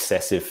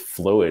excessive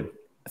fluid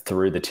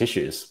through the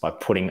tissues by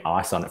putting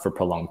ice on it for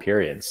prolonged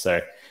periods. So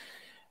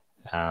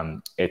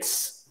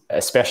it's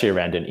especially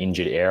around an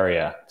injured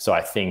area. So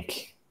I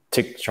think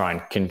to try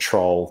and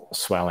control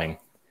swelling.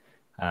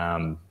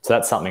 So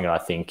that's something that I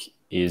think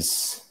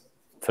is,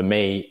 for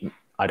me,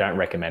 I don't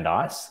recommend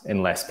ice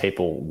unless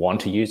people want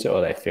to use it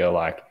or they feel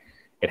like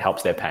it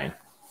helps their pain.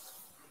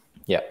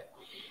 Yeah.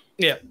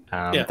 Yeah.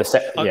 I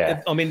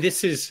mean,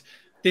 this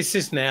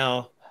is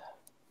now,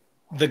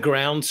 the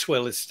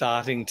groundswell is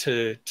starting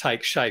to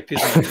take shape,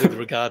 isn't it, with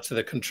regard to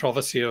the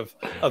controversy of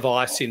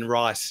ice in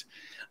rice.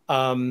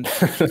 And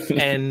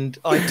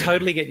I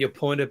totally get your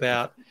point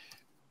about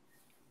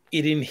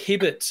it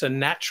inhibits a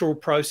natural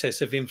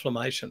process of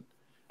inflammation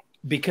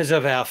because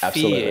of our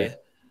fear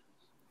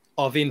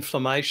of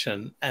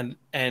inflammation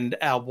and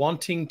our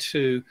wanting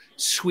to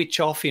switch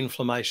off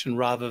inflammation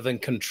rather than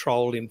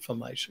control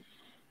inflammation.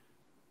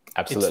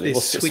 Absolutely.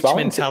 It's this switch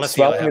mentality.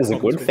 Swelling is a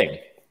good thing.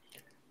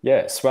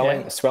 Yeah,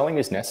 swelling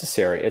is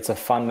necessary. It's a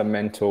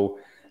fundamental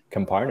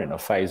component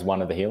of phase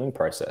 1 of the healing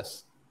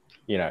process.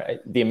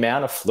 The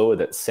amount of fluid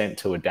that's sent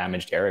to a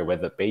damaged area,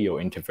 whether it be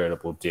your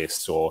intervertebral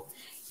discs or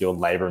your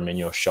labrum in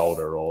your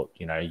shoulder or,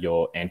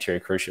 your anterior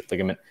cruciate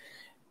ligament,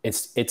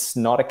 it's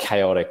not a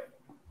chaotic,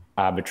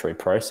 arbitrary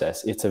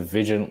process. It's a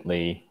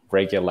vigilantly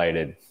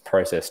regulated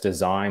process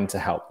designed to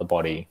help the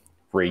body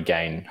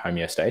regain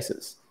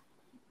homeostasis.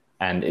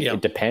 And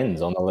it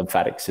depends on the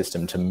lymphatic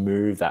system to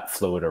move that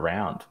fluid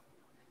around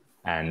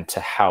and to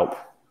help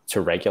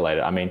to regulate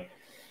it. I mean,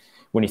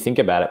 when you think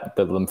about it,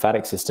 the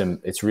lymphatic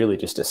system, it's really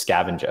just a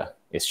scavenger.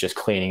 It's just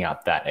cleaning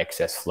up that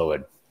excess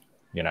fluid.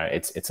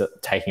 It's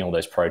taking all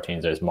those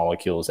proteins, those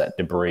molecules, that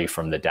debris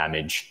from the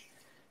damage,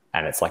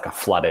 and it's like a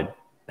flooded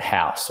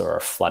house or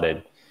a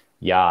flooded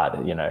yard.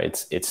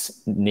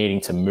 It's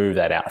needing to move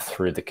that out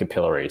through the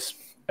capillaries,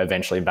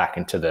 eventually back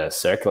into the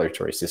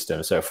circulatory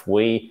system. So if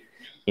we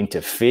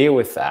interfere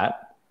with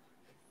that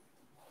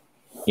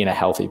in a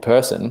healthy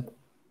person,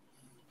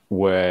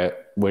 we're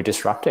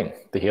disrupting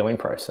the healing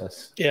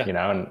process.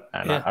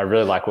 I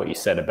really like what you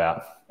said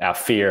about our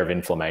fear of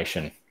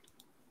inflammation.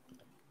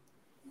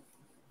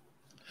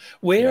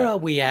 Where are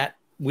we at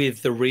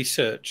with the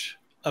research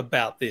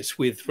about this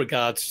with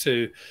regards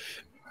to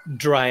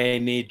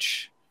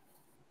drainage?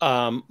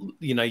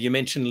 You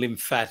mentioned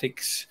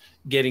lymphatics,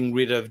 getting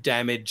rid of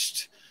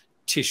damaged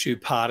tissue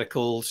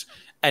particles,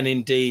 and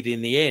indeed,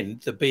 in the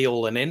end, the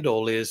be-all and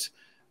end-all is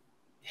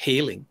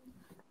healing.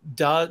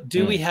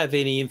 Do we have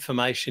any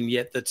information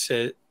yet that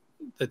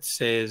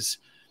says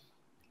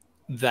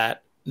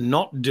that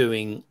not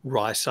doing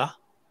RISA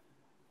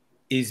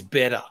is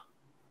better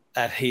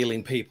at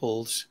healing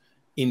people's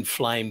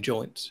inflamed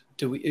joints?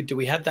 Do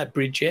we have that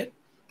bridge yet?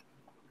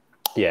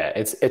 Yeah,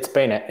 it's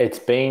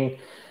been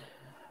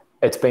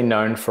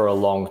known for a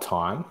long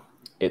time.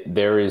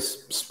 There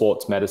is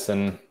sports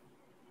medicine,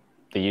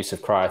 the use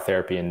of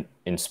cryotherapy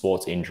in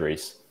sports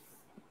injuries,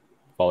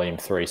 volume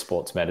 3,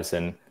 sports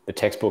medicine, the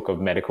textbook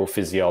of medical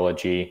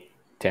physiology,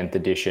 10th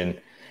edition.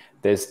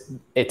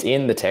 It's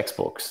in the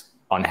textbooks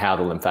on how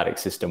the lymphatic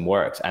system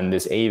works. And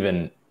there's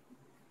even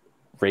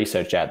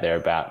research out there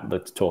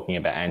talking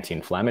about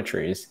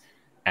anti-inflammatories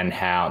and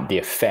how the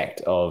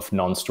effect of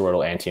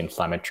non-steroidal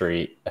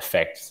anti-inflammatory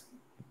effects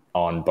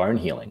on bone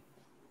healing.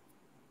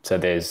 So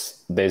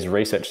there's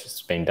research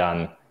that's been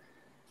done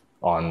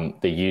on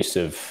the use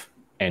of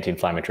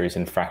anti-inflammatories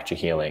in fracture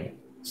healing.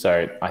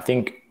 So I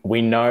think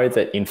we know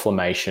that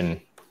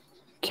inflammation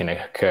can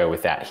occur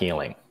without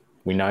healing.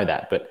 We know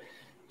that, but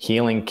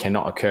healing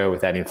cannot occur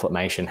without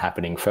inflammation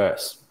happening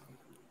first.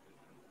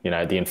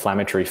 The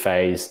inflammatory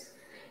phase,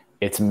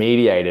 it's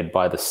mediated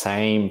by the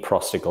same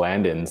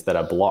prostaglandins that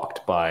are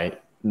blocked by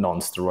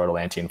non-steroidal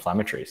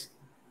anti-inflammatories.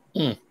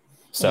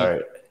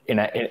 So in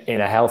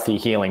a healthy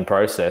healing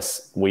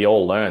process, we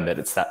all learn that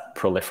it's that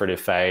proliferative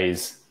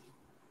phase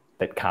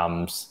that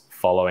comes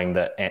following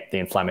the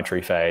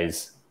inflammatory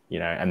phase,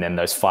 and then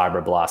those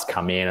fibroblasts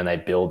come in and they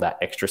build that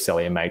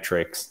extracellular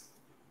matrix.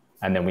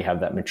 And then we have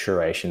that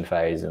maturation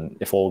phase. And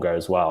if all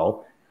goes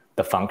well,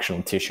 the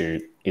functional tissue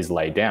is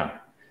laid down.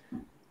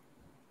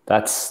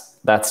 That's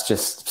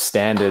just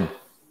standard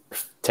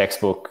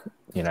textbook,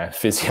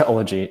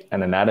 physiology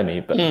and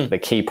anatomy. But the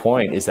key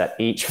point is that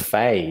each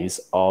phase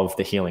of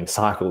the healing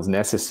cycle is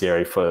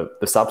necessary for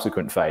the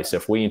subsequent phase. So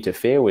if we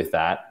interfere with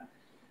that,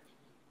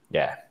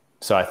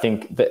 So I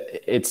think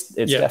that it's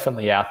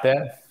definitely out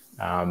there.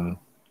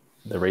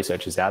 The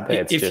research is out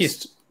there.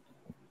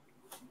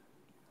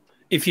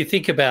 If you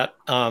think about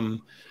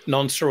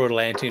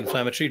non-steroidal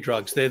anti-inflammatory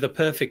drugs, they're the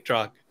perfect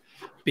drug,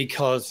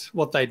 because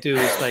what they do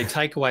is they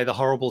take away the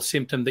horrible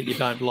symptom that you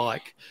don't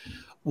like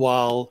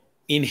while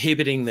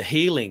inhibiting the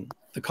healing,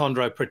 the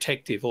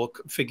chondroprotective, or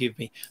forgive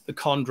me, the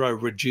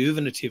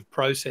chondrorejuvenative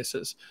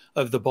processes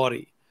of the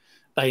body.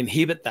 They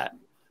inhibit that.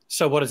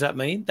 So what does that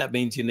mean? That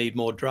means you need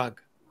more drug.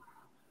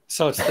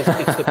 So it's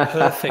the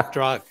perfect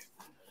drug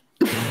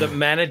that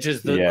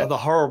manages the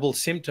horrible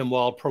symptom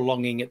while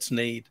prolonging its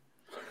need.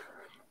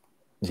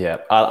 Yeah,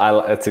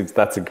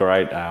 that's a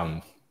great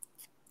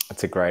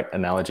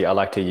analogy. I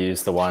like to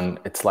use the one.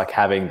 It's like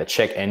having the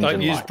check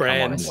engine light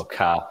come on in your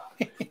car.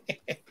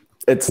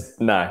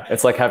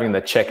 It's like having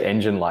the check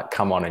engine light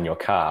come on in your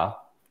car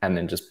and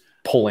then just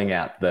pulling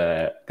out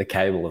the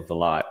cable of the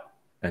light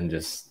and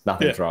just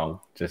nothing's wrong.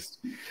 Just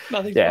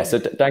nothing's wrong. So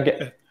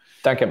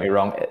don't get me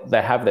wrong.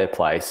 They have their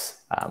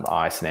place,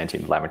 ice and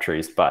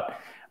anti-inflammatories, but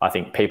I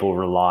think people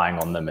relying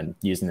on them and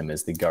using them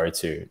as the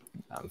go-to,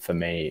 for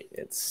me,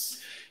 it's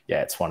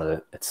one of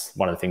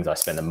the things I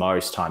spend the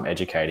most time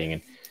educating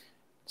and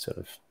sort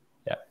of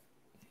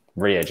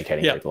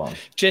re-educating people on.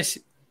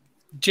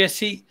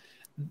 Jesse,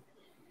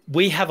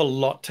 we have a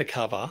lot to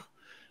cover,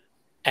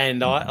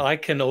 and I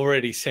can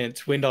already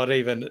sense we're not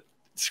even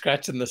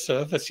scratching the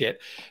surface yet.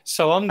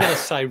 So I'm going to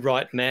say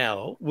right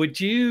now, would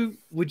you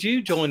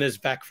join us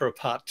back for a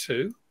part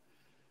 2?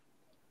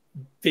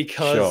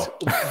 Because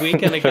we're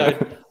going to go.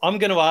 I'm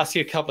going to ask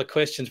you a couple of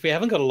questions. We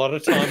haven't got a lot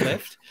of time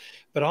left,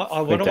 but I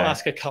want to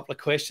ask a couple of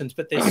questions.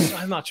 But there's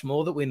so much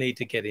more that we need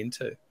to get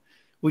into.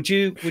 Would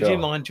you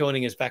mind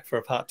joining us back for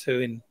a part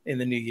 2 in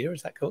the new year?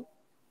 Is that cool?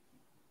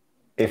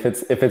 If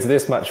it's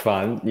this much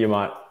fun, you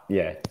might.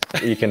 Yeah,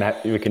 we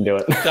can do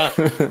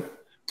it.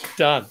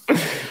 Done.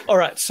 All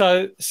right.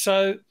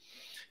 So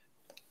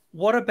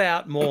what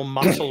about more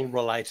muscle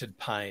related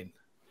pain?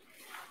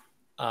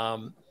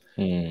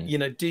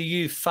 Do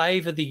you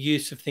favor the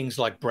use of things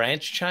like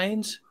branch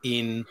chains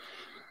in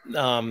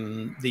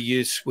the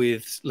use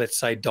with, let's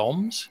say,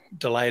 DOMS,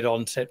 delayed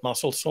onset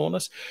muscle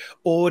soreness,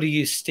 or do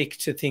you stick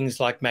to things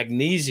like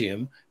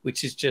magnesium,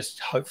 which is just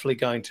hopefully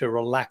going to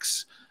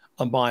relax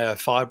a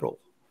myofibril?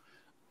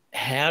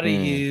 How do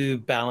you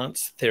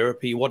balance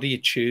therapy? What do you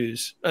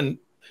choose? And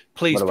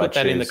please put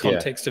that in the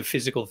context of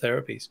physical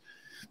therapies.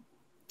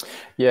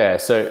 Yeah.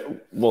 So,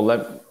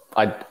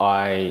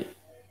 I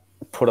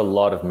put a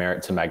lot of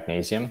merit to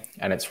magnesium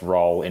and its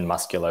role in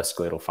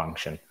musculoskeletal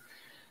function.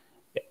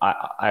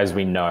 As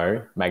we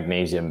know,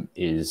 magnesium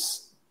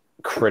is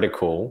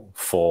critical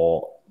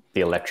for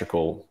the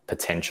electrical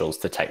potentials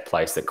to take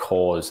place that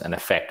cause and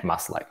affect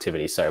muscle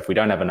activity. So if we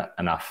don't have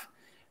enough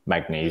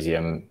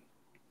magnesium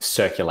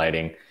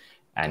circulating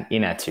and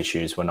in our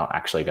tissues, we're not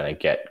actually going to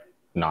get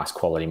nice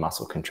quality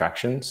muscle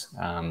contractions.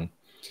 And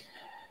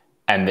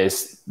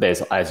there's,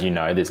 as you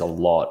know, there's a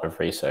lot of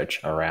research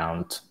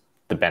around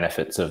the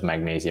benefits of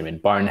magnesium in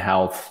bone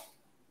health,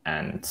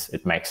 and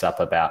it makes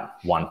up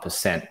about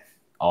 1%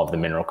 of the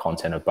mineral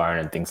content of bone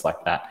and things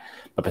like that.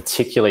 But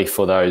particularly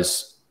for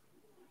those,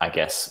 I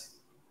guess,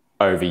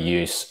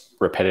 overuse,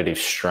 repetitive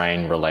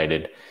strain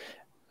related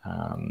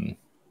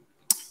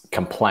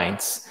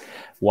complaints,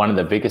 one of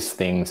the biggest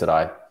things that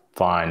I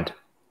find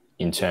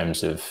in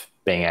terms of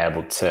being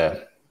able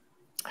to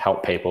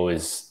help people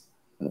is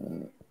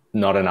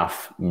not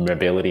enough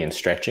mobility and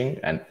stretching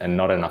and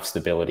not enough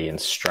stability and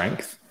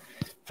strength,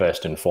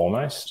 first and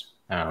foremost.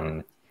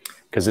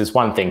 Because there's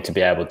one thing to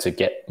be able to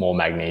get more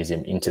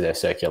magnesium into their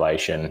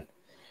circulation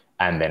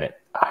and then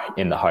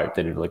in the hope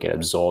that it will get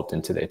absorbed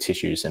into their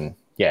tissues and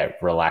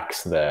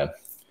relax the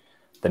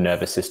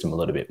nervous system a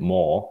little bit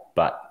more.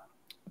 But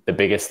the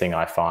biggest thing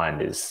I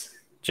find is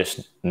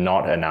just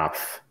not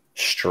enough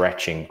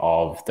stretching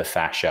of the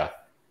fascia,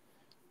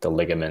 the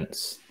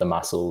ligaments, the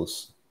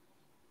muscles,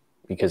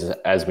 because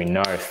as we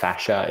know,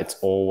 fascia, it's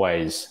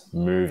always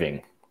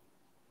moving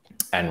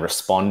and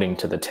responding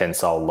to the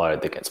tensile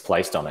load that gets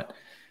placed on it.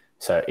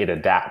 So it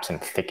adapts and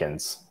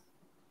thickens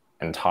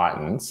and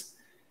tightens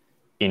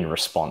in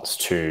response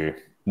to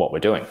what we're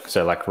doing.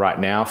 So like right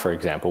now, for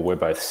example, we're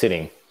both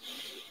sitting,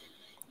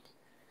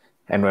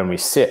 and when we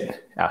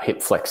sit, our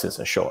hip flexors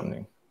are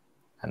shortening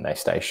and they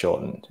stay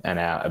shortened, and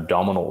our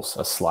abdominals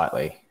are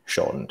slightly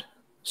shortened.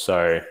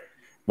 So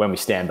when we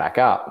stand back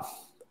up,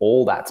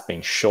 all that's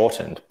been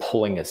shortened,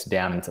 pulling us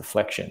down into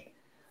flexion.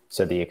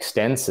 So the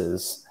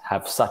extensors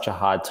have such a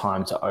hard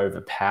time to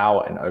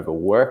overpower and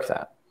overwork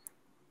that.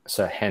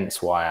 So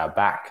hence why our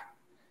back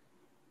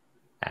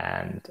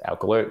and our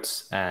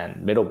glutes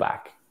and middle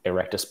back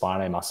erector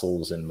spinae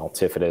muscles and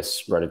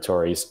multifidus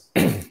rotatories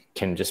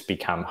can just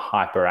become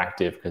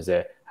hyperactive because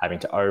they're having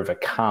to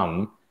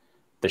overcome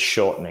the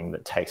shortening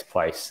that takes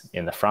place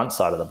in the front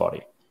side of the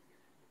body.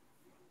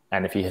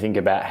 And if you think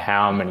about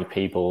how many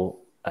people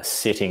are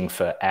sitting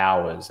for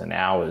hours and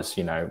hours,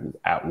 you know,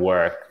 at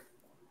work,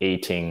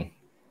 eating,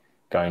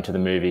 going to the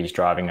movies,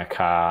 driving a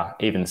car,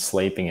 even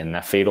sleeping in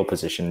that fetal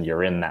position,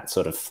 you're in that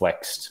sort of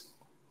flexed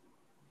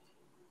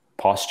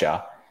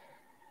posture.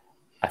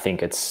 I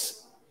think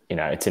it's, you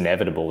know, it's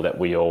inevitable that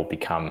we all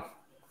become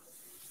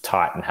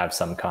tight and have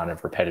some kind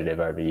of repetitive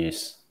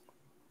overuse.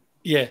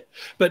 Yeah.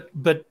 But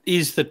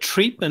is the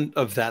treatment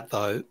of that,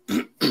 though,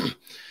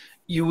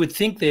 you would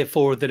think,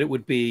 therefore, that it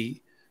would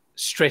be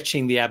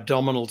stretching the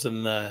abdominals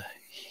and the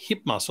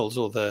hip muscles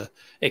or the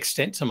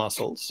extensor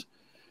muscles.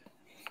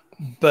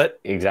 But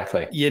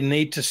exactly, you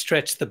need to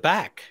stretch the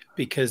back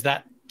because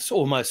that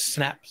almost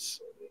snaps,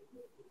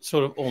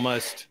 sort of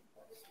almost.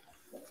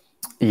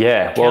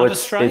 Yeah, well,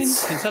 it's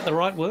is that the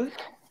right word?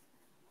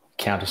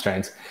 Counter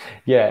strains.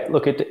 Yeah,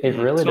 look, it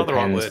really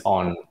depends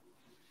on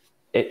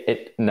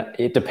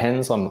it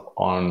depends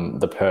on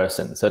the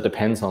person. So it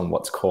depends on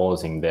what's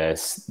causing their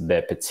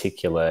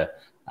particular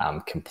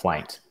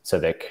complaint, so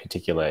their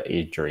particular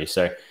injury.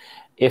 So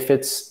if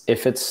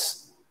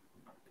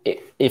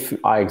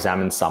I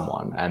examine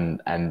someone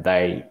and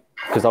they,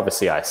 because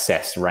obviously I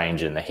assess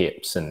range in the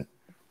hips and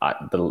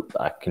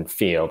I can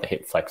feel the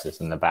hip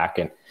flexors in the back,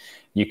 and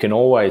you can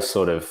always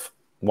sort of,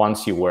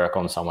 once you work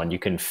on someone, you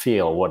can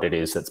feel what it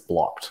is that's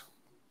blocked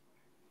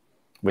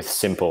with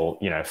simple,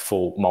 you know,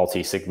 full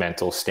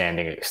multi-segmental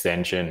standing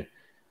extension,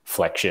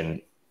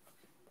 flexion,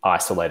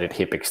 isolated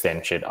hip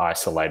extension,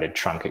 isolated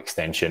trunk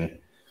extension.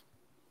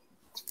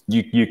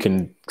 You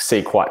can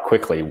see quite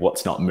quickly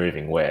what's not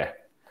moving where.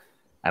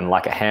 And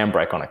like a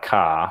handbrake on a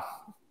car,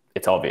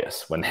 it's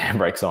obvious when the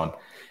handbrake's on.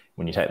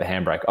 When you take the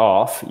handbrake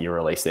off, you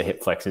release the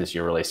hip flexors,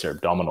 you release your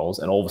abdominals,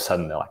 and all of a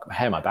sudden they're like,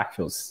 hey, my back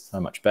feels so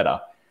much better.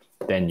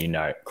 Then you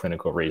know,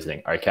 clinical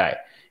reasoning, okay,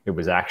 it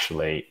was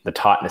actually the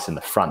tightness in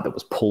the front that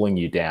was pulling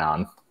you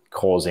down,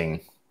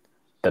 causing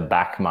the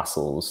back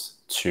muscles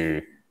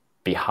to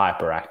be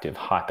hyperactive,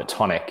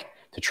 hypertonic,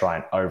 to try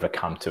and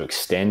overcome, to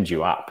extend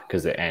you up,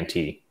 because they're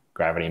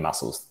anti-gravity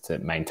muscles to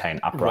maintain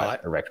upright,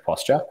 erect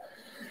posture.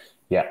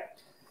 Yeah.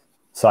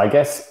 So I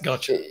guess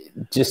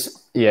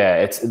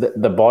it's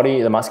the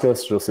body, the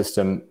musculoskeletal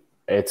system,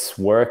 it's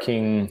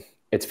working,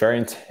 it's very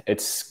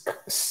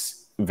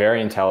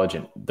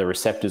intelligent. The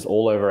receptors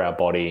all over our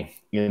body,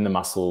 in the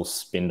muscles,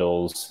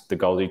 spindles, the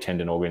Golgi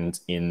tendon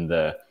organs, in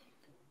the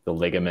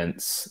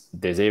ligaments.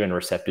 There's even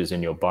receptors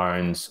in your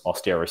bones,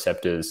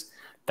 osteoreceptors,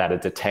 that are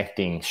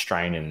detecting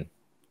strain and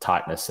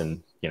tightness,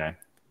 and, you know,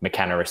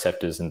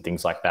 mechanoreceptors and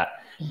things like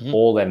that. Mm-hmm.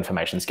 All that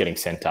information is getting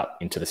sent up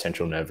into the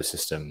central nervous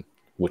system,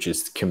 which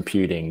is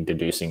computing,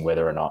 deducing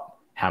whether or not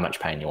how much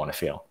pain you want to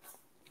feel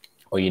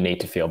or you need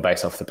to feel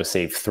based off the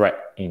perceived threat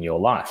in your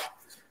life.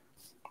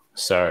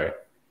 So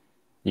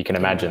you can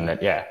imagine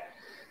that, yeah,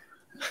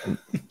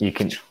 you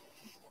can,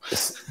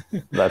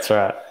 that's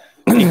right.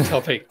 Big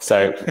topic.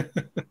 So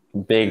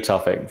big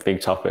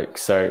topic.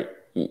 So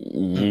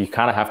you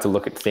kind of have to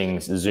look at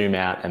things, zoom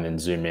out and then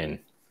zoom in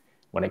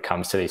when it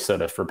comes to these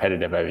sort of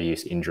repetitive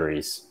overuse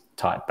injuries,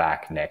 tight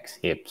back, necks,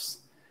 hips.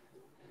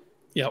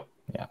 Yep.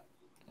 Yeah.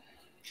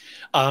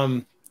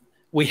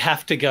 We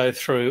have to go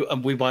through,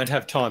 and we won't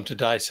have time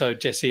today. So,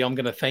 Jesse, I'm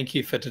going to thank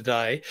you for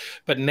today.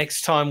 But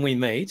next time we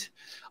meet,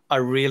 I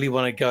really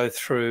want to go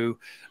through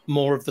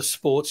more of the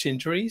sports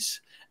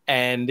injuries.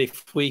 And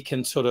if we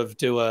can sort of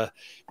do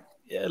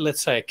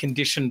let's say, a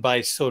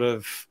condition-based sort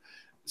of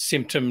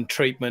symptom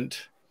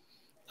treatment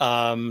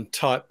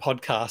type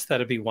podcast,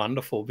 that'd be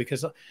wonderful,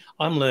 because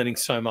I'm learning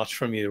so much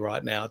from you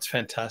right now. It's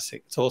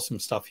fantastic. It's awesome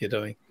stuff you're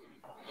doing.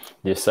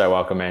 You're so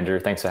welcome, Andrew.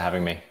 Thanks for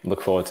having me.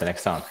 Look forward to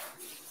next time.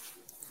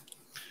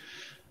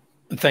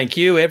 Thank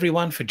you,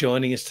 everyone, for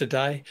joining us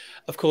today.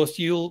 Of course,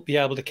 you'll be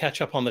able to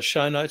catch up on the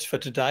show notes for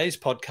today's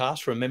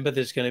podcast. Remember,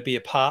 there's going to be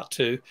a part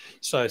 2,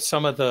 so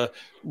some of the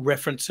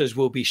references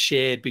will be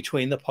shared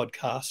between the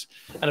podcasts.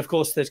 And, of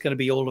course, there's going to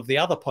be all of the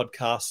other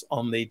podcasts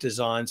on the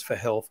Designs for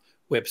Health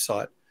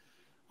website.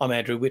 I'm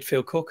Andrew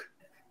Whitfield-Cook.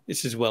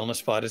 This is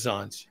Wellness by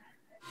Designs.